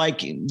 So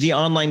like the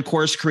online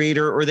course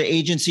creator or the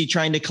agency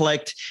trying to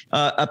collect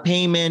a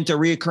payment, a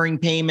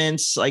reoccurring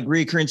payments, like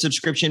reoccurring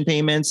subscription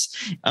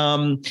payments.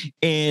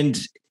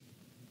 And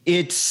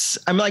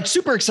I'm like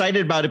super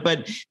excited about it,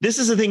 but this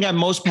is the thing I'm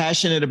most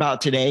passionate about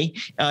today.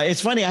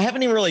 It's funny. I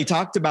haven't even really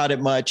talked about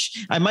it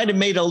much. I might've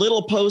made a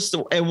little post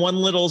in one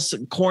little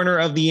corner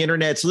of the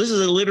internet. So this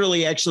is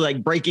literally actually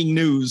like breaking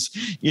news,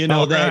 in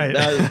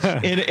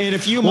a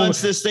few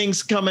months, this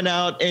thing's coming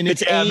out and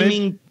it's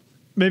aiming.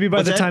 Maybe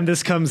by the time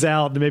this comes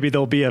out, maybe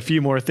there'll be a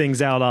few more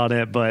things out on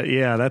it, but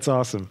yeah, that's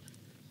awesome.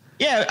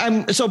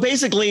 Yeah. So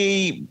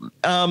basically,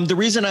 the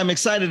reason I'm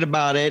excited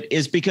about it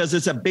is because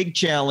it's a big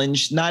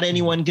challenge. Not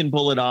anyone can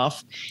pull it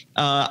off.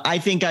 I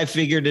think I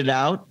figured it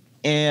out.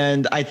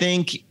 And I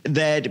think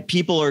that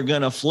people are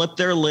going to flip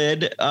their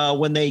lid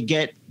when they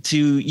get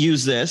to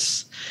use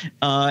this.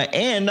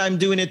 And I'm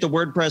doing it the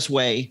WordPress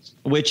way,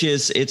 which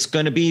is it's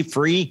going to be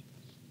free.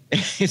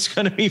 It's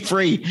going to be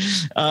free.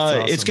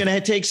 Awesome. It's going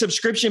to take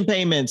subscription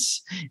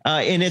payments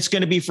and it's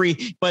going to be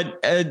free.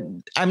 But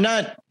I'm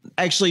not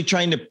actually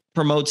trying to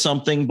promote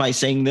something by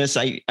saying this.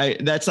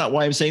 That's not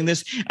why I'm saying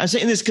this. I'm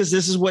saying this because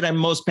this is what I'm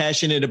most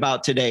passionate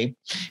about today.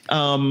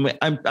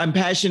 I'm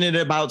passionate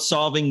about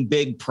solving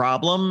big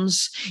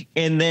problems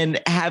and then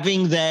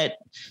having that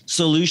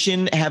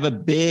solution have a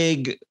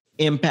big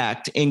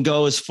impact and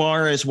go as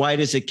far as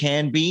wide as it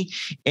can be.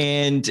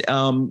 And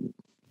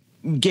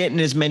get in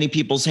as many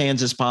people's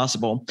hands as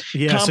possible.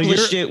 Yeah,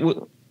 Accomplished it.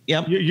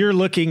 Yep. You're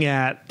looking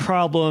at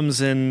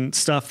problems and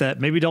stuff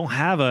that maybe don't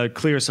have a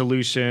clear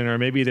solution, or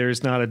maybe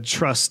there's not a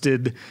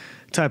trusted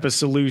type of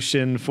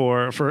solution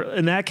for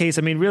in that case.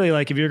 I mean, really,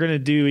 like if you're going to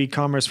do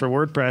e-commerce for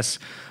WordPress,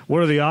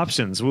 what are the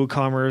options?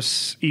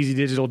 WooCommerce, easy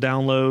digital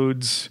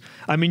downloads.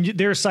 I mean,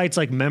 there are sites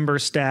like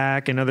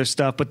MemberStack and other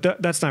stuff, but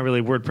that's not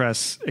really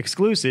WordPress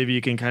exclusive.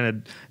 You can kind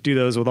of do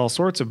those with all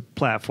sorts of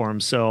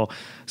platforms. So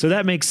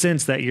that makes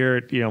sense that you're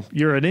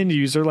an end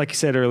user, like you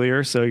said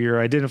earlier. So you're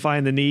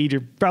identifying the need.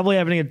 You're probably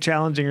having a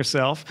challenging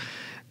yourself.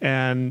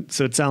 And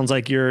so it sounds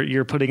like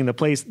you're putting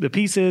the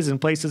pieces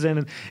and places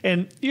in,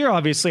 and you're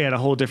obviously at a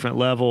whole different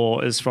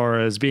level as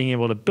far as being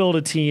able to build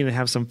a team and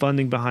have some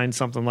funding behind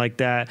something like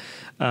that.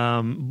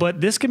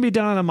 But this can be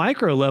done on a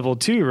micro level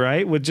too,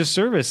 right? With just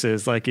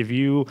services. Like if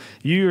you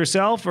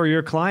yourself or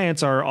your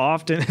clients are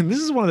often, and this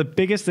is one of the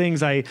biggest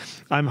things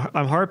I'm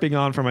harping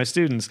on for my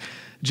students,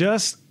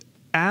 just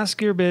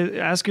ask your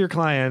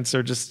clients,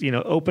 or just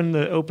open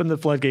the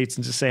floodgates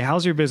and just say,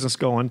 how's your business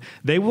going?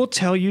 They will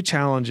tell you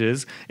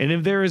challenges, and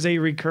if there is a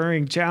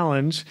recurring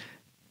challenge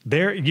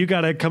there, you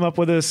got to come up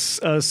with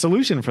a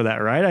solution for that,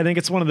 right? I think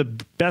it's one of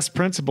the best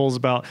principles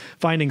about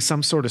finding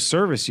some sort of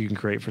service you can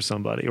create for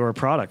somebody, or a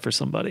product for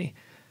somebody.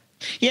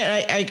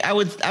 Yeah, I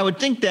would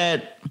think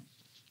that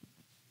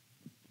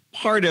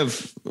part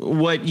of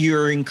what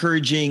you're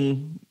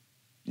encouraging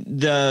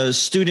the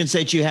students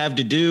that you have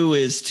to do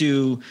is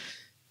to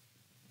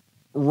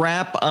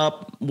wrap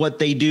up what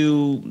they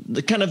do,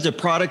 kind of to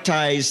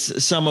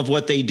productize some of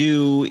what they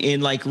do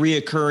in like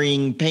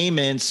reoccurring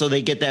payments, so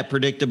they get that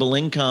predictable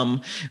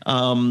income.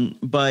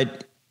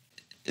 But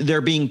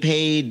they're being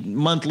paid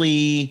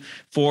monthly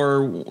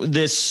for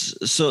this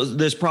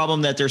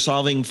problem that they're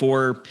solving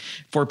for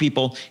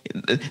people.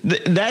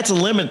 That's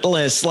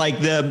limitless. Like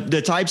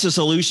the types of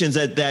solutions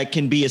that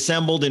can be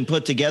assembled and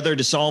put together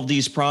to solve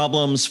these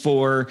problems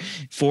for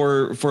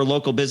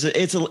local business.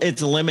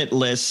 It's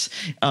limitless.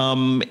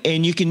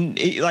 And you can't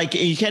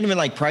even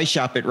like price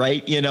shop it,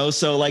 right?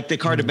 So like the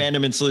cart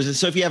abandonment solution.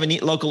 So if you have a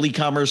local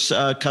e-commerce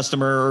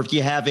customer, or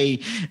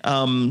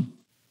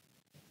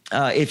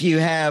if you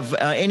have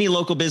any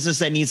local business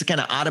that needs to kind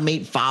of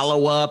automate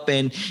follow-up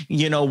and,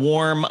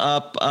 warm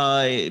up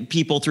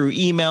people through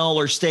email,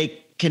 or stay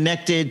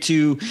connected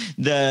to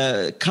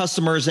the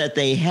customers that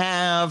they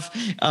have,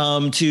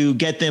 to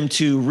get them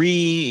to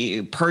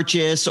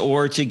repurchase,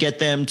 or to get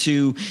them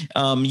to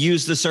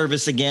use the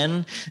service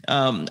again.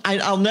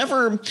 I'll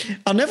never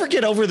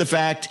get over the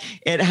fact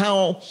at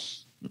how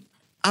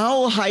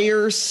I'll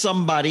hire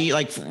somebody.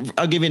 Like,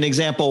 I'll give you an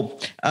example.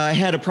 I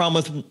had a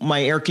problem with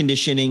my air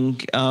conditioning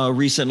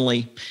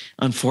recently.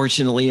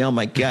 Unfortunately, oh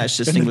my gosh,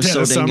 this thing was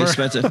so dang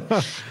expensive.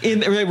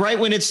 Right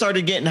when it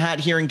started getting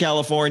hot here in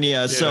California.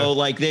 Yeah. So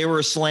like they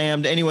were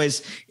slammed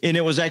anyways, and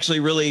it was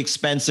actually really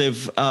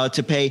expensive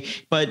to pay.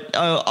 But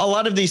a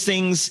lot of these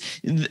things,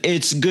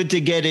 it's good to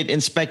get it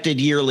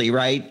inspected yearly,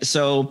 right?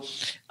 So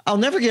I'll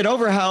never get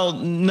over how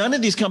none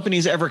of these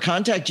companies ever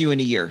contact you in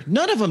a year.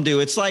 None of them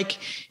do. It's like,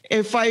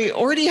 if I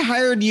already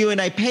hired you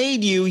and I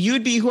paid you,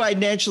 you'd be who I'd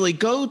naturally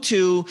go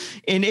to.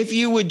 And if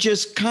you would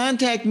just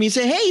contact me,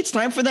 say, hey, it's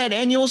time for that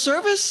annual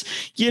service.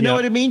 You know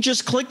what I mean?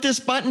 Just click this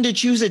button to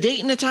choose a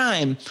date and a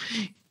time.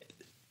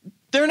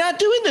 They're not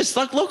doing this.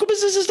 Like, local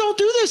businesses don't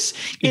do this.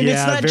 And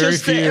it's not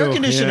just the air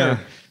conditioner. Yeah.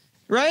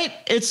 Right?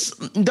 It's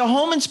the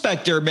home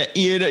inspector,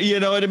 you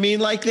know what I mean?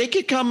 Like, they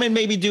could come and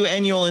maybe do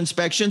annual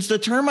inspections. The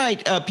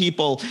termite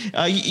people,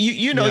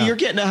 you're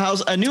getting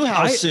a new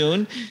house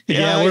soon.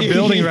 Yeah, we're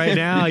building right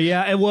now.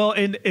 Yeah.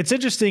 And it's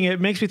interesting. It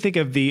makes me think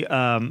of the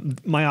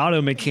my auto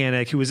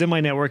mechanic who was in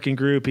my networking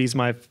group. He's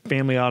my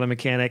family auto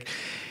mechanic.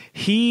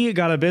 He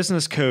got a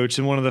business coach,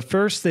 and one of the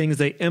first things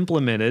they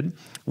implemented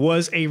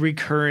was a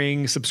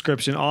recurring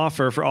subscription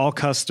offer for all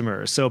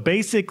customers. So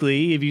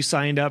basically, if you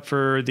signed up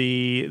for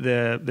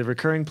the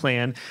recurring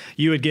plan,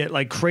 you would get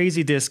like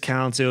crazy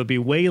discounts. It would be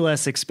way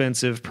less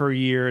expensive per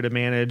year to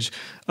manage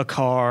a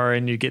car,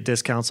 and you get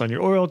discounts on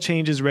your oil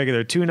changes,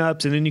 regular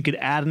tune-ups, and then you could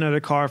add another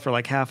car for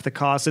like half the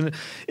cost. And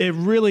it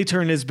really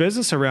turned his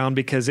business around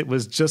because it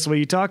was just what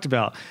you talked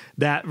about,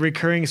 that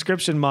recurring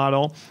subscription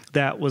model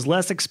that was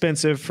less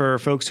expensive for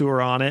folks who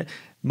were on it,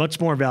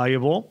 much more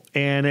valuable,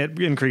 and it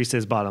increased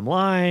his bottom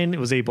line. It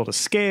was able to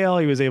scale.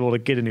 He was able to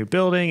get a new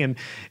building, and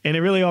it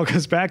really all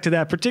goes back to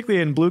that,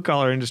 particularly in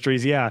blue-collar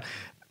industries. Yeah,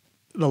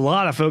 a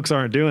lot of folks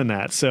aren't doing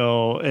that.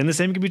 So, and the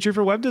same can be true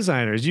for web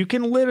designers. You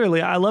can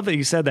literally, I love that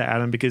you said that,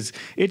 Adam, because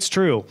it's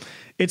true.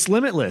 It's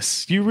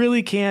limitless. You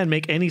really can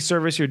make any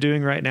service you're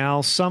doing right now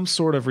some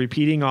sort of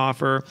repeating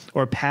offer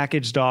or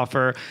packaged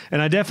offer.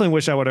 And I definitely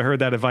wish I would have heard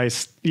that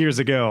advice years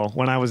ago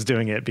when I was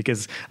doing it,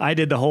 because I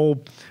did the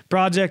whole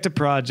project to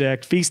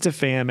project, feast to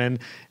famine.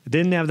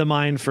 Didn't have the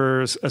mind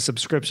for a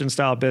subscription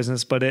style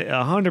business, but it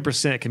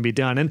 100% can be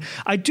done. And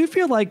I do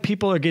feel like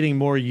people are getting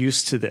more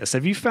used to this.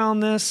 Have you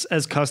found this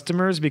as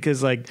customers?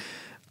 Because I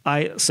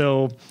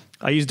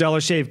use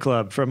Dollar Shave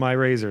Club for my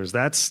razors.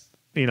 That's,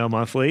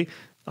 monthly.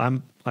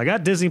 I'm I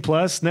got Disney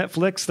Plus,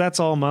 Netflix. That's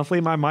all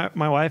monthly. My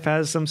wife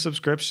has some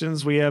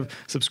subscriptions. We have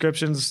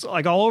subscriptions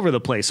like all over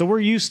the place. So we're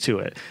used to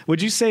it.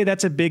 Would you say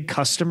that's a big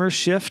customer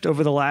shift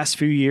over the last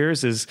few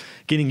years, is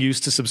getting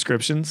used to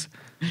subscriptions?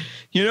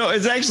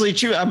 It's actually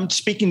true. I'm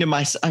speaking to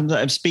myself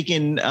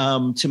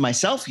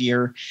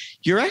here.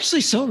 You're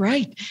actually so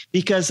right,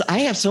 because I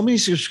have so many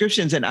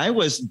subscriptions, and I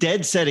was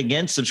dead set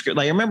against subscription.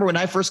 Like, I remember when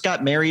I first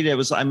got married,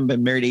 I've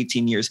been married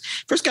 18 years.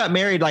 First got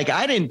married, like,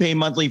 I didn't pay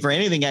monthly for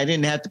anything I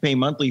didn't have to pay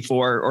monthly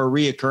for or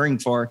reoccurring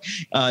for.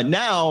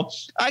 Now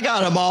I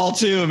got them all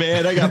too,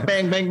 man. I got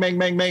bang, bang, bang,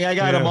 bang, bang. I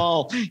got them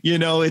all.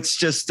 It's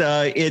just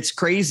it's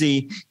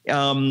crazy.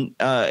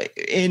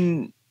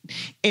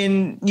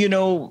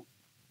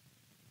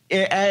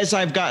 As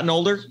I've gotten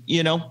older,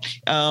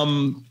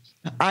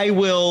 I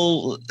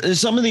will,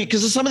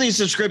 because some of these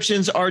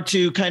subscriptions are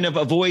to kind of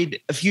avoid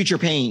future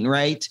pain,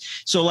 right?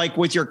 So like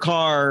with your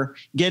car,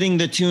 getting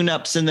the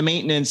tune-ups and the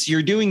maintenance,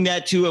 you're doing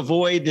that to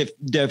avoid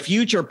the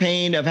future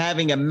pain of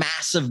having a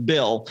massive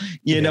bill,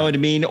 you know what I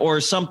mean?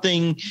 Or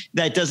something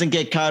that doesn't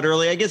get caught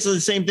early. I guess it's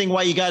the same thing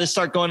why you got to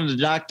start going to the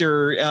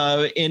doctor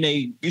in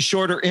a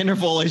shorter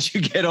interval as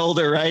you get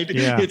older, right?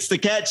 Yeah. It's to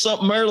catch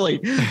something early,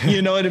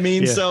 you know what I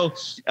mean? So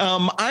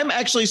I'm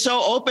actually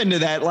so open to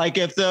that. Like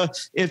if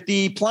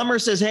the plumber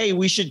says, hey,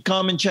 we should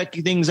come and check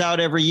things out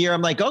every year,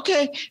 I'm like,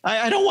 okay,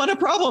 I don't want a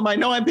problem. I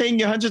know I'm paying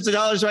you hundreds of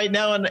dollars right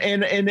now,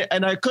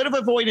 and I could have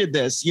avoided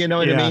this. You know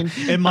what I mean?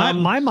 And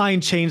my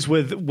mind changed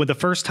with the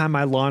first time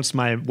I launched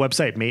my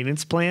website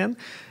maintenance plan.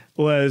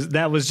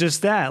 Was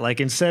just that. Like,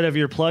 instead of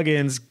your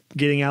plugins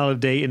getting out of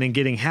date and then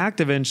getting hacked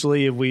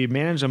eventually, if we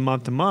manage them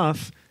month to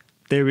month,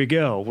 there we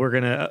go. We're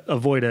going to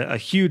avoid a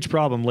huge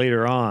problem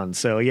later on.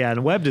 So yeah,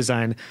 in web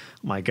design,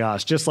 oh my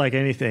gosh, just like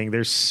anything,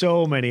 there's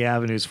so many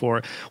avenues for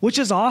it, which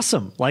is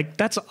awesome. Like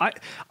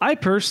I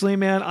personally,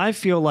 man, I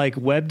feel like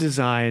web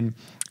design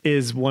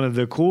is one of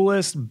the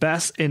coolest,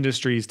 best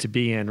industries to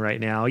be in right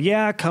now.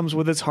 Yeah, it comes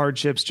with its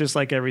hardships, just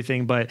like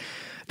everything, but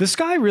the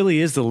sky really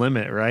is the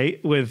limit, right?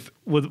 With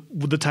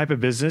the type of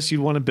business you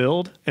want to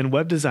build and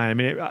web design. I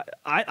mean,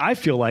 I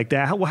feel like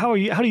that. How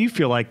do you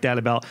feel like that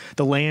about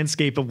the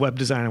landscape of web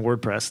design and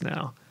WordPress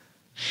now?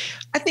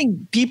 I think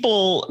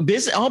all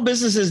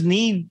businesses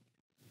need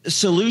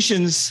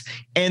solutions,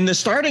 and the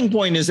starting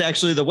point is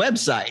actually the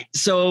website.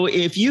 So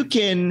if you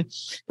can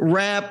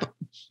wrap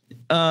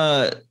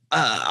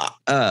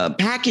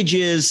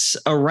packages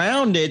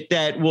around it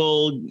that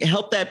will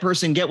help that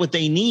person get what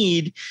they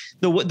need,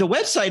 the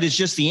website is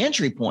just the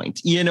entry point.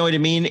 You know what I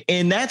mean?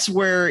 And that's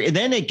where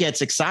then it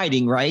gets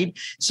exciting, right?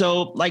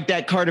 So like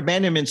that cart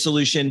abandonment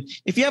solution,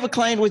 if you have a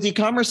client with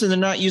e-commerce and they're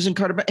not using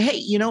cart abandonment,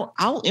 hey,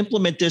 I'll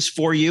implement this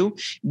for you.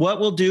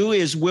 What we'll do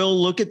is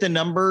we'll look at the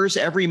numbers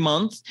every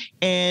month,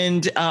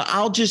 and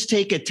I'll just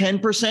take a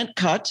 10%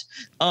 cut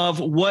of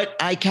what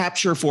I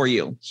capture for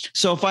you.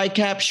 So if I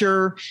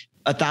capture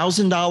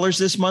 $1,000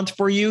 this month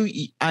for you,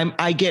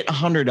 I get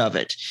 100 of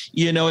it.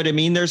 You know what I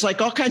mean? There's like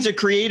all kinds of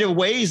creative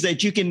ways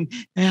that you can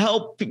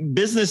help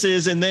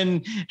businesses and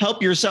then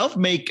help yourself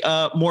make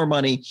more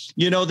money.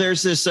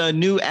 There's this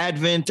new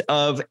advent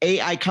of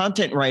AI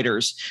content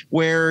writers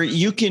where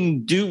you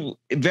can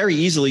very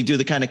easily do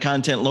the kind of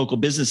content local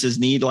businesses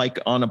need, like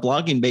on a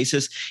blogging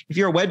basis. If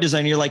you're a web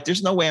designer, you're like,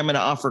 there's no way I'm going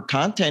to offer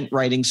content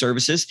writing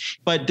services,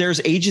 but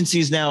there's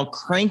agencies now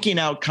cranking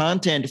out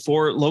content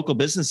for local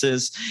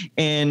businesses,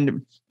 and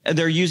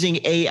they're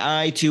using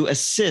AI to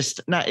assist.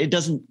 It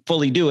doesn't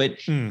fully do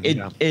it.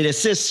 It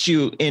assists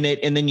you in it,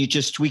 and then you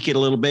just tweak it a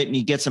little bit and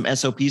you get some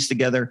SOPs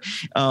together.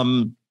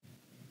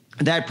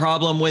 That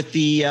problem with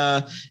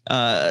the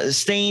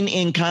staying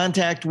in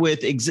contact with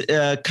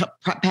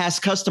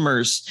past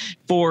customers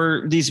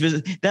for these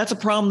visits, that's a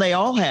problem they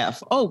all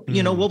have.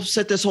 We'll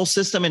set this whole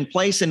system in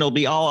place and it'll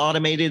be all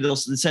automated. They'll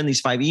send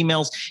these 5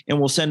 emails and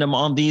we'll send them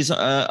on these,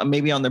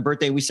 maybe on their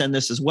birthday, we send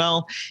this as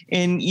well.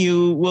 And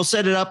we'll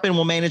set it up and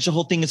we'll manage the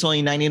whole thing. It's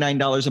only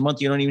 $99 a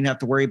month. You don't even have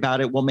to worry about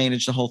it. We'll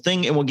manage the whole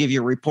thing and we'll give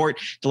you a report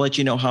to let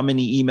you know how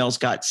many emails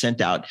got sent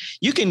out.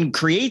 You can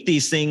create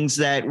these things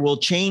that will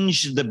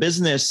change the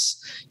business,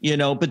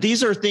 but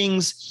these are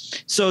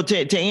things. So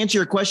to answer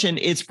your question,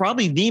 it's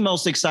probably the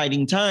most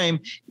exciting time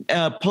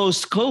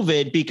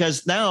post-COVID,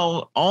 because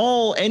now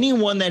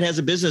anyone that has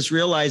a business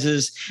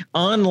realizes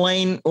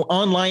online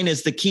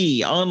is the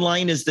key.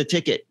 Online is the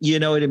ticket. You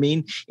know what I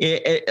mean?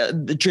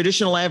 The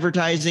traditional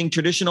advertising,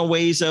 traditional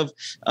ways of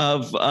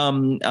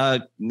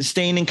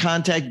staying in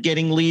contact,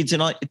 getting leads,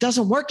 and all, it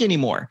doesn't work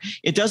anymore.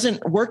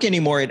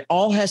 It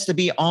all has to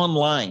be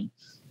online.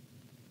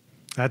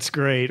 That's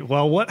great.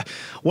 Well,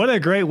 what a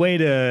great way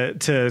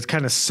to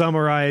kind of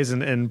summarize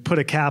and put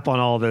a cap on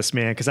all this,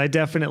 man. Because I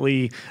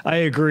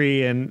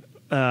agree. And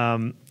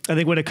I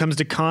think when it comes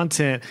to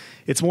content,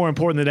 it's more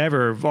important than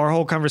ever. Our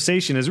whole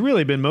conversation has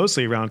really been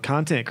mostly around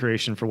content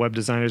creation for web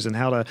designers and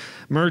how to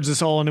merge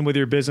this all in with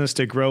your business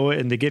to grow it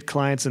and to get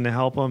clients and to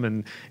help them.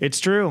 And it's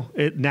true.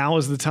 Now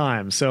is the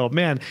time. So,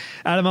 man,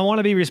 Adam, I want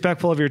to be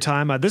respectful of your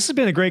time. This has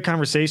been a great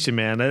conversation,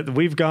 man.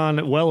 We've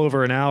gone well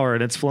over an hour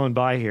and it's flown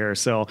by here.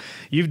 So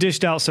you've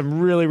dished out some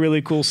really,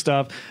 really cool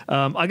stuff.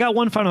 I got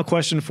one final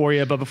question for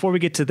you, but before we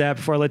get to that,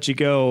 before I let you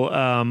go,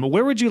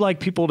 where would you like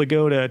people to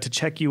go to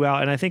check you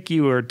out? And I think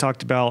you were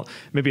talked about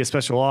maybe a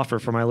special offer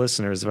for my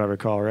listeners, if I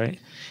recall, right?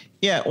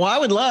 Yeah. Well, I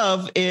would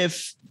love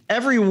if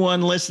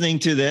everyone listening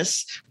to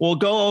this will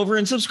go over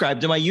and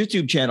subscribe to my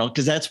YouTube channel,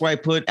 because that's where I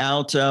put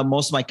out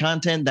most of my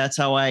content. That's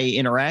how I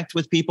interact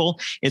with people.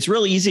 It's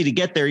really easy to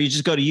get there. You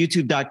just go to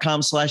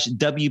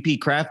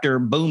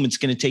youtube.com/WPCrafter. Boom. It's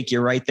going to take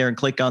you right there and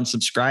click on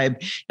subscribe.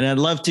 And I'd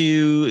love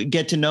to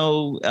get to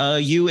know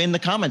you in the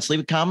comments. Leave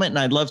a comment and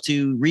I'd love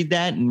to read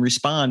that and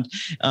respond.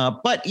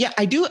 But yeah,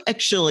 I do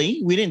actually,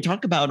 we didn't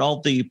talk about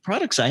all the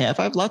products I have.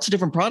 I have lots of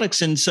different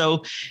products. And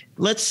so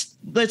let's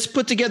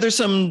put together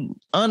some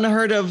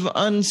unheard of,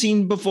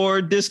 unseen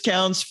before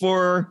discounts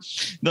for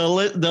the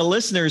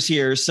listeners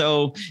here.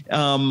 So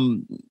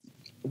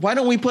why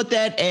don't we put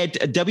that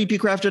at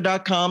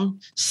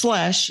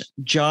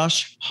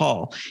WPCrafter.com/Josh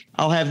Hall.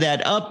 I'll have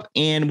that up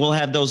and we'll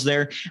have those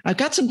there. I've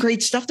got some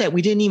great stuff that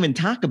we didn't even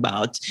talk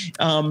about.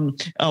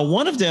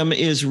 One of them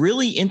is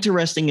really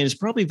interesting and is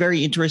probably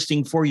very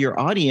interesting for your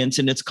audience,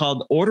 and it's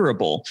called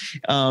Orderable.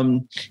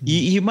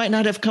 You might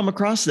not have come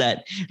across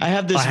that. I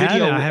have this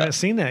video. I haven't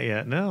seen that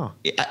yet. No.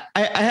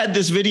 I had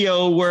this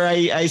video where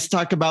I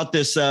talk about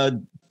this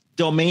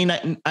domain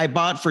I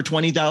bought for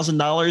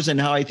 $20,000 and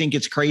how I think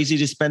it's crazy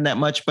to spend that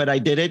much, but I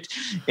did it.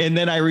 And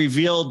then I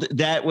revealed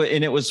that,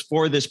 and it was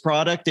for this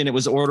product, and it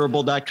was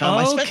orderable.com.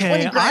 I spent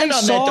 20 grand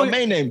on that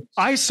domain name.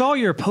 I saw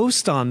your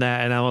post on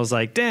that and I was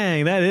like,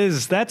 dang,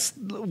 that's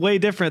way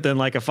different than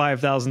like a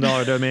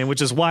 $5,000 domain,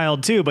 which is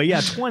wild too. But yeah,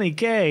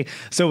 $20K.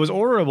 So it was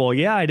Orderable.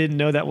 Yeah, I didn't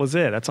know that was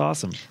it. That's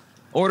awesome.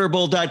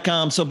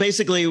 Orderable.com. So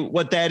basically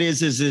what that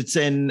is it's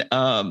you can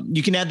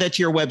add that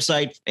to your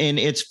website, and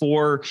it's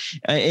for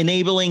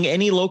enabling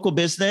any local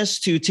business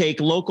to take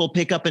local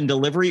pickup and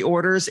delivery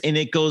orders. And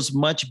it goes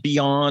much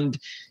beyond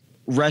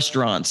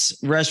restaurants.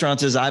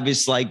 Restaurants is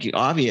obvious,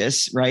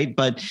 right?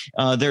 But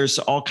there's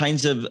all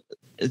kinds of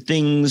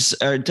things,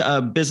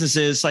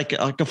 businesses like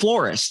a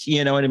florist,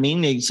 you know what I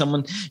mean?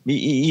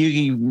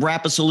 You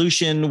wrap a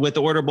solution with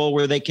Orderable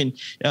where they can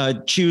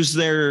choose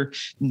their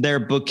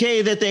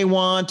bouquet that they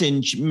want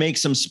and make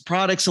some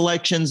product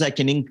selections that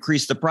can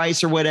increase the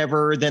price or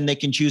whatever. Then they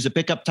can choose a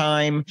pickup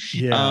time.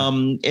 Yeah.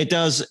 It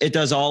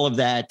does all of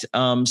that.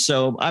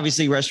 So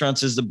obviously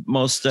restaurants is the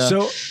most,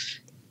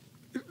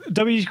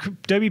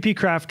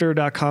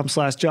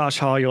 WPCrafter.com/Josh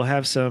Hall. You'll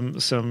have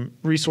some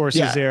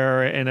resources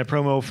there and a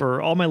promo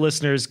for all my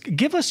listeners.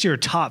 Give us your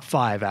top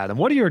 5, Adam.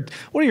 What are your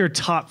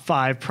top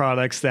 5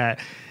 products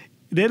that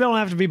they don't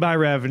have to be by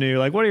revenue?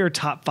 Like, what are your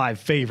top 5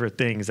 favorite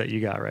things that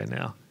you got right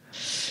now?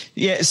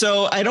 Yeah,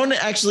 so I don't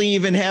actually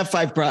even have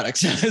 5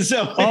 products.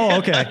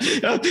 Okay.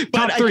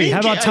 Top 3. How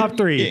about top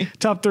 3?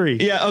 Top 3.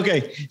 Yeah.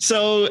 Okay.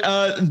 So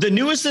the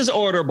newest is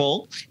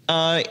Orderable,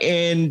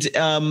 and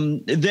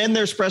then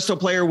there's Presto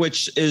Player,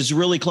 which is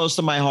really close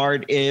to my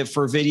heart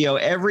for video.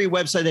 Every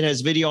website that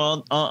has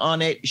video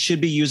on it should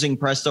be using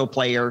Presto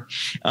Player.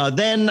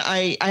 Then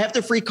I have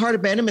the free cart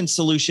abandonment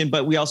solution,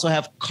 but we also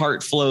have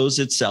Cart Flows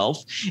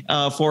itself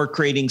for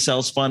creating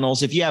sales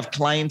funnels. If you have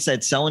clients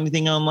that sell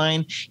anything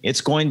online, we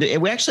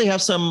actually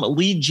have some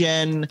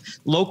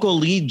local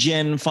lead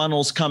gen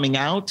funnels coming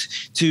out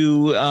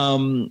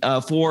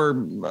for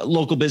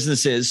local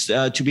businesses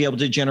to be able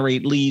to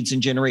generate leads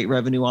and generate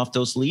revenue off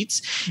those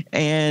leads.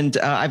 And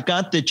I've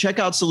got the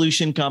checkout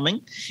solution coming,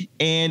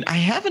 and I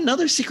have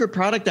another secret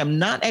product I'm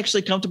not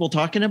actually comfortable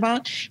talking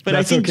about, but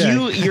I think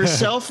you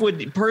yourself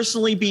would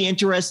personally be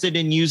interested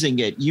in using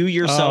it. You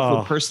yourself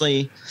would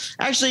personally,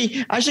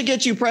 actually, I should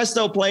get you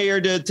Presto Player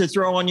to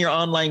throw on your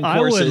online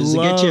courses. I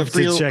would love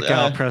to check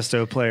out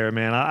Presto Player,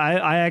 man.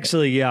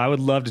 I would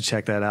love to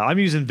check that out. I'm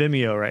using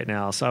Vimeo right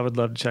now, so I would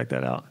love to check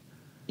that out.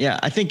 Yeah,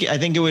 I think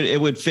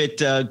it would fit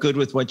good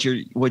with what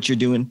you're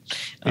doing.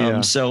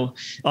 So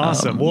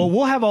awesome. Well,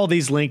 we'll have all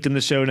these linked in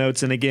the show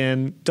notes. And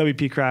again,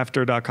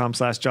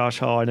 WPCrafter.com/Josh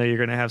Hall. I know you're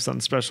going to have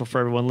something special for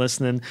everyone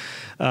listening.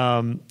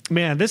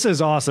 Man, this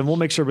is awesome. We'll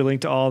make sure we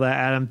link to all that.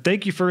 Adam,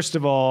 thank you. First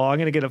of all, I'm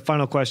going to get a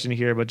final question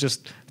here, but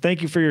just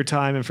thank you for your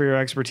time and for your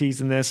expertise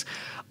in this.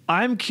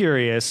 I'm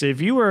curious,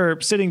 if you were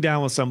sitting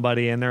down with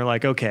somebody and they're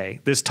like, okay,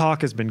 this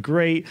talk has been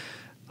great,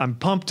 I'm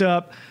pumped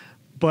up,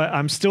 but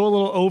I'm still a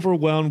little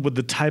overwhelmed with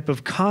the type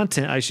of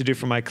content I should do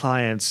for my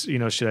clients. You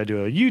know, should I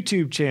do a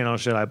YouTube channel?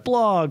 Should I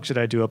blog? Should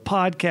I do a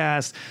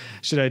podcast?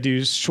 Should I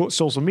do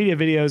social media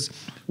videos?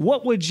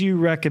 What would you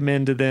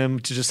recommend to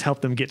them to just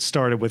help them get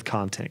started with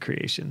content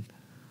creation?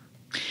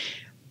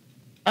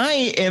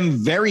 I am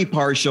very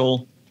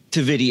partial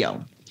to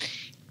video,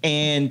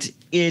 and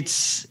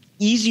it's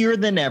easier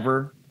than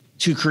ever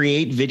to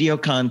create video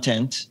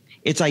content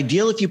It's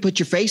ideal if you put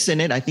your face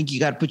in it. I think you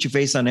got to put your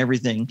face on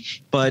everything.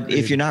 But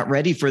if you're not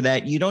ready for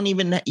that, you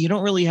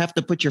don't really have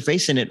to put your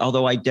face in it.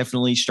 Although I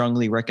definitely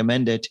strongly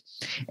recommend it.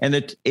 And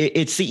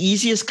it's the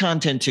easiest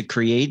content to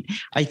create.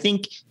 I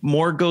think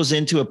more goes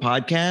into a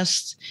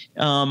podcast.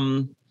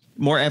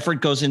 More effort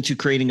goes into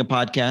creating a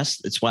podcast.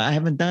 That's why I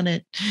haven't done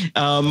it.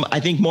 I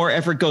think more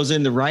effort goes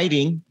into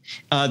writing.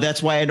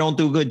 That's why I don't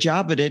do a good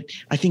job at it.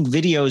 I think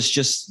video is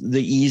just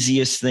the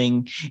easiest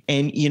thing.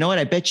 And you know what?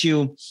 I bet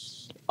you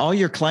all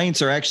your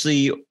clients are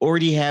actually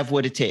already have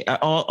what it takes.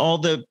 All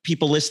the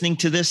people listening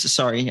to this,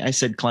 sorry, I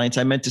said clients.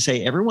 I meant to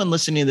say everyone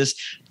listening to this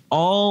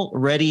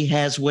already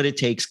has what it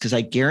takes, because I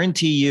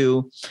guarantee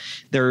you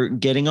they're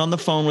getting on the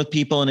phone with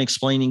people and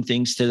explaining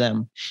things to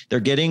them.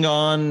 They're getting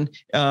on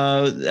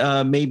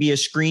maybe a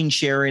screen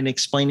share and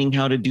explaining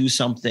how to do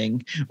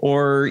something.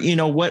 Or,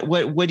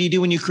 what do you do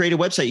when you create a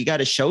website? You got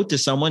to show it to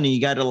someone and you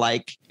got to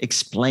like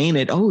explain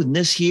it. Oh, and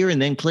this here, and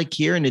then click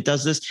here and it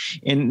does this.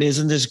 And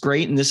isn't this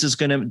great? And this is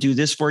going to do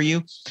this for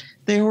you.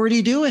 They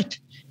already do it.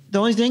 The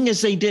only thing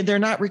is they're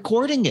not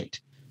recording it.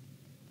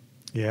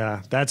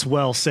 Yeah, that's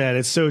well said.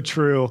 It's so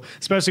true,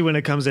 especially when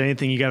it comes to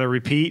anything you got to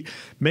repeat.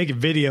 Make a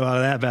video out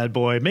of that bad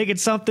boy. Make it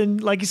something,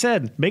 like you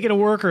said, make it a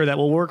worker that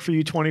will work for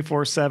you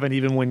 24/7,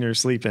 even when you're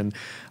sleeping.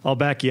 I'll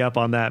back you up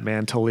on that,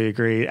 man. Totally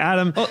agree.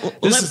 Adam,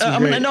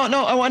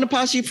 I want to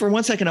pause you for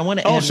 1 second. I want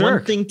to add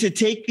one thing to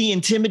take the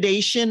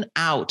intimidation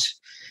out.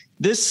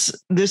 This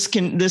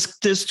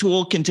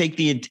tool can take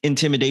the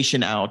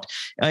intimidation out,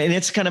 and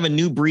it's kind of a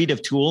new breed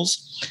of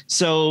tools.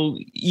 So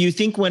you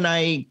think when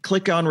I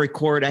click on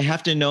record, I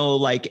have to know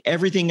like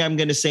everything I'm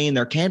going to say, and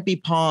there can't be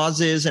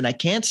pauses, and I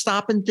can't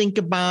stop and think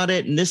about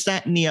it, and this,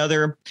 that, and the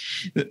other.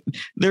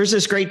 There's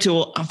this great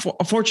tool.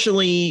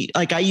 Unfortunately,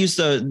 like I use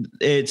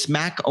it's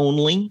Mac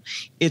only.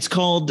 It's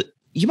called,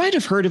 you might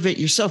have heard of it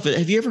yourself.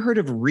 Have you ever heard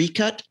of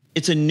Recut?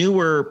 It's a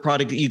newer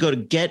product. You go to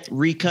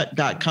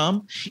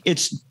getrecut.com.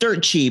 It's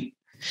dirt cheap.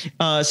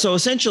 So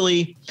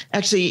essentially,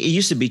 actually, it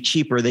used to be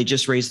cheaper. They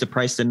just raised the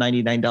price to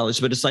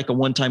 $99, but it's like a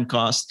one-time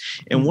cost.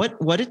 And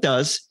what it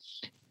does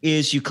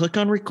is you click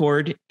on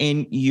record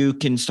and you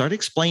can start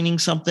explaining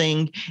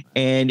something.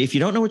 And if you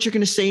don't know what you're going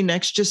to say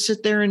next, just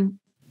sit there and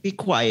be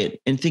quiet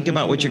and think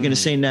about what you're going to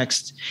say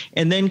next,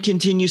 and then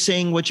continue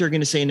saying what you're going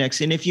to say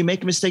next. And if you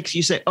make mistakes,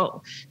 you say,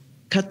 oh,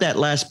 cut that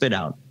last bit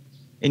out.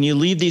 And you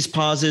leave these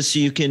pauses so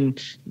you can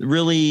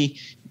really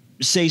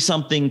say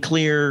something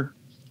clear.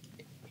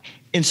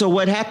 And so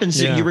what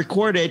happens is you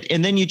record it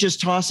and then you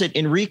just toss it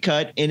in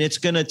Recut, and it's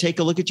going to take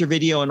a look at your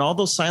video, and all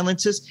those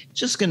silences, it's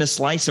just going to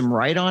slice them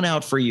right on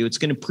out for you. It's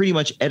going to pretty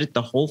much edit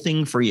the whole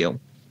thing for you.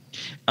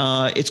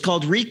 It's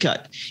called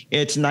Recut.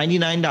 It's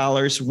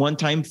 $99,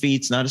 one-time fee.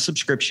 It's not a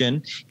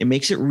subscription. It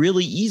makes it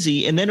really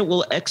easy. And then it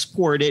will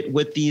export it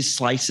with these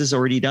slices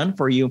already done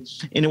for you.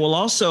 And it will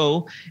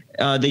also,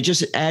 they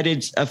just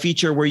added a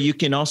feature where you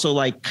can also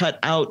like cut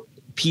out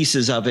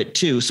pieces of it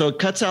too. So it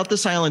cuts out the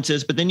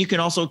silences, but then you can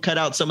also cut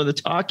out some of the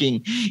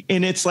talking,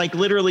 and it's like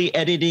literally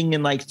editing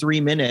in like 3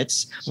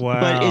 minutes.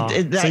 Wow. But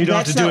so you don't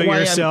have to do it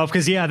yourself.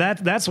 Cause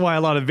that's why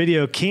a lot of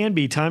video can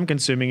be time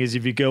consuming, is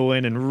if you go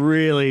in and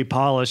really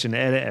polish and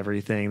edit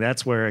everything.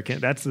 That's where it can,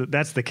 that's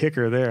the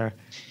kicker there.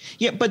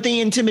 Yeah. But the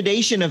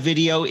intimidation of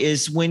video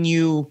is when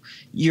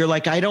you're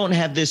like, I don't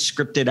have this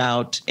scripted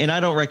out, and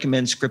I don't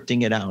recommend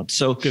scripting it out.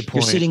 So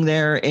you're sitting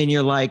there and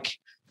you're like,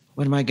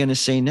 what am I going to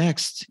say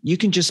next? You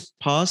can just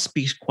pause,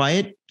 be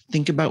quiet,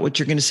 think about what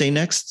you're going to say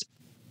next,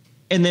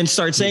 and then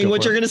start saying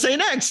what you're going to say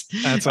next.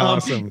 That's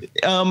awesome.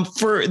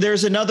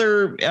 There's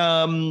another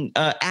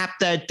app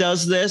that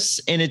does this,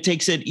 and it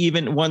takes it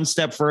even one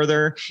step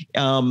further,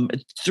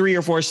 3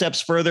 or 4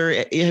 steps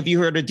further. Have you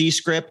heard of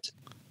Descript?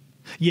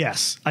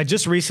 Yes, I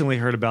just recently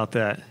heard about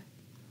that.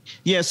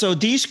 Yeah, so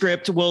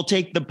Descript will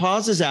take the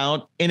pauses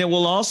out, and it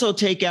will also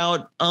take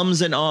out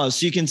ums and ahs.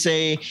 So you can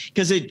say,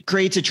 because it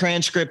creates a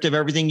transcript of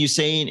everything you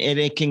say,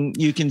 and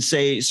you can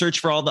say search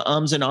for all the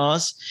ums and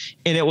ahs,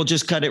 and it will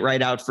just cut it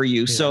right out for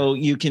you. Yeah. So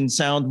you can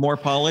sound more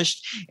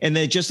polished. And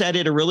they just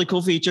added a really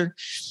cool feature.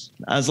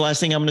 That's the last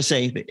thing I'm going to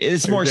say.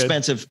 It's more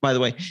expensive, by the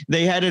way.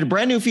 They added a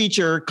brand new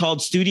feature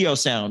called Studio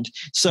Sound.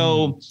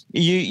 So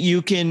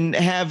you can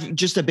have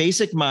just a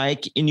basic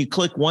mic, and you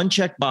click one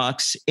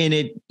checkbox, and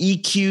it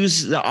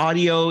EQs the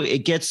audio.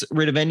 It gets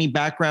rid of any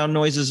background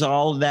noises,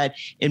 all of that,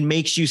 and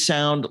makes you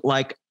sound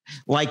like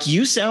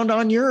you sound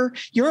on your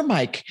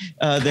mic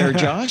there,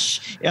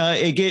 Josh.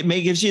 It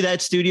gives you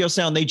that studio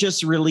sound. They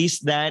just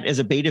released that as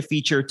a beta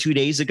feature 2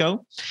 days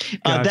ago.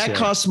 Gotcha. That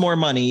costs more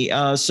money.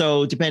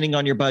 So depending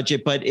on your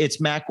budget, but it's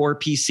Mac or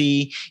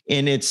PC,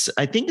 and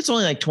I think it's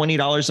only like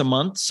 $20 a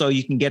month. So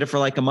you can get it for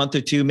like a month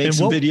or two, make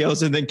some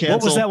videos, and then cancel.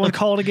 What was that one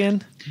called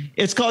again?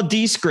 It's called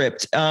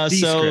Descript.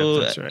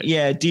 Descript, that's right.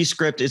 Yeah,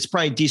 Descript. It's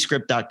probably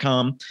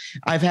descript.com.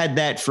 I've had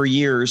that for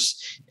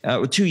years,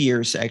 2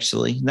 years,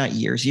 actually, not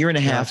years, year and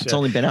a half. Gotcha. It's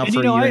only been out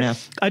for a year and a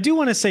half. I do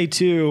want to say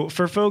too,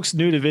 for folks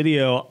new to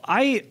video,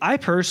 I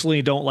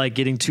personally don't like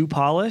getting too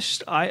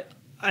polished. I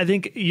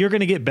think you're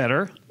going to get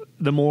better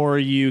the more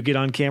you get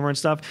on camera and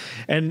stuff.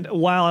 And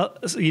while,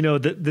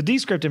 the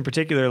Descript in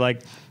particular,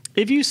 like,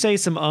 if you say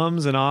some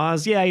ums and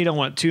ahs, yeah, you don't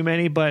want too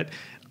many, but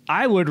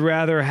I would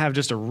rather have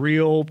just a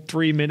real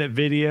 3-minute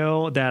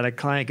video that a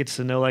client gets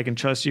to know, like, and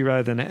trust you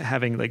rather than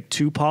having like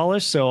too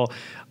polished. So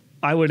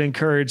I would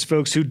encourage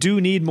folks who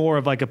do need more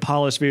of like a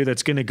polished video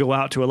that's going to go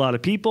out to a lot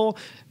of people,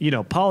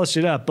 polish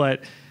it up.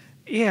 But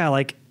yeah,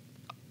 like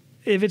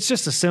if it's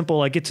just a simple,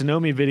 like, get to know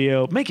me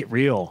video, make it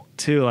real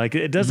too. Like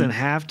it doesn't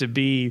have to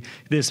be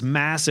this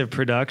massive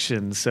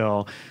production.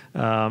 So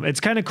it's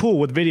kind of cool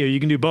with video. You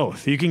can do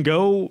both. You can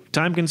go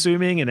time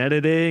consuming and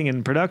editing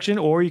and production,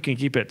 or you can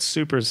keep it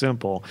super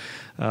simple.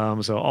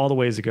 So all the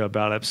ways to go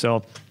about it.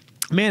 So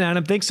man,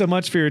 Adam, thanks so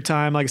much for your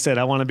time. Like I said,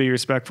 I want to be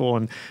respectful,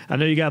 and I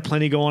know you got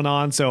plenty going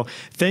on. So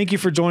thank you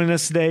for joining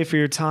us today, for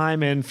your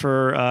time, and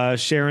for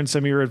sharing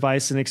some of your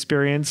advice and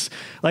experience.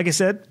 Like I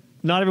said,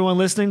 not everyone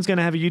listening is going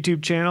to have a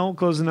YouTube channel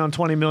closing on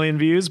 20 million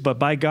views, but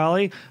by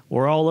golly,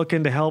 we're all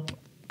looking to help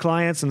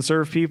clients and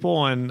serve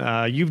people,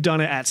 and you've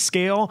done it at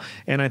scale,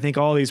 and I think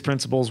all these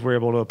principles we're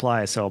able to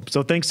apply. So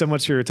thanks so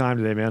much for your time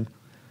today, man.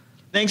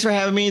 Thanks for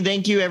having me.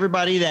 Thank you,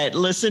 everybody that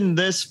listened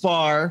this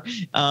far.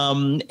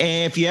 And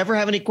if you ever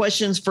have any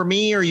questions for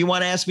me, or you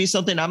want to ask me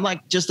something, I'm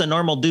like just a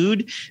normal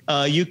dude.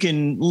 You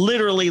can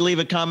literally leave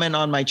a comment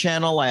on my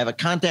channel. I have a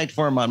contact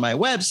form on my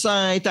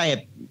website. I have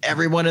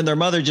everyone and their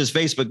mother just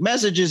Facebook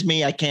messages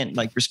me. I can't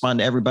like respond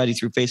to everybody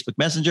through Facebook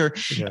Messenger,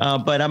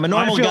 but I'm a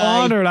normal guy.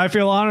 I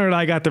feel honored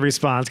I got the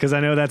response, because I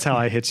know that's how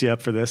I hit you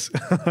up for this.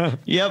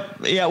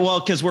 Yep. Yeah.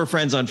 Well, because we're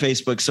friends on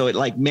Facebook, so it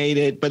like made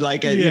it. But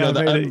like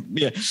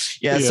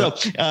So,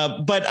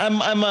 but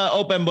I'm an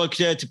open book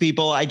to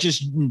people. I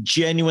just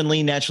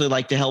genuinely, naturally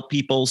like to help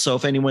people. So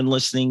if anyone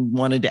listening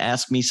wanted to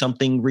ask me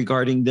something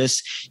regarding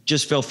this,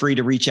 just feel free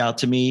to reach out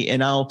to me,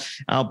 and I'll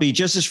be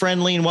just as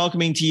friendly and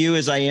welcoming to you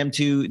as I am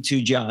to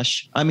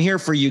Josh. I'm here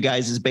for you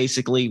guys is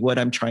basically what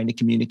I'm trying to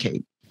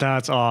communicate.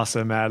 That's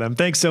awesome, Adam.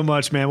 Thanks so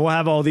much, man. We'll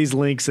have all these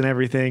links and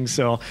everything.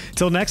 So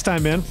till next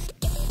time, man.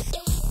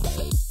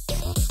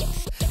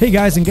 Hey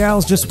guys and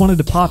gals, just wanted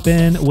to pop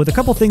in with a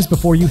couple things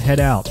before you head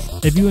out.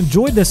 If you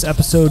enjoyed this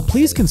episode,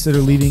 please consider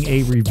leaving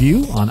a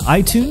review on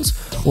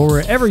iTunes or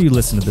wherever you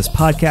listen to this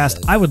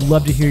podcast. I would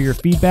love to hear your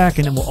feedback,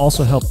 and it will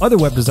also help other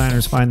web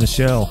designers find the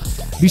show.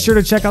 Be sure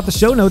to check out the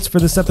show notes for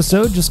this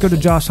episode. Just go to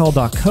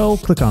joshhall.co,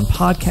 click on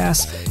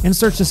podcasts, and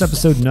search this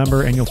episode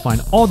number, and you'll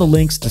find all the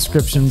links,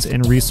 descriptions,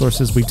 and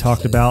resources we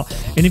talked about.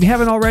 And if you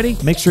haven't already,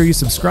 make sure you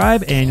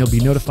subscribe, and you'll be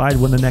notified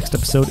when the next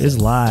episode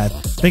is live.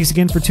 Thanks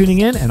again for tuning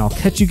in, and I'll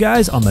catch you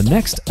guys on the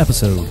next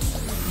episode.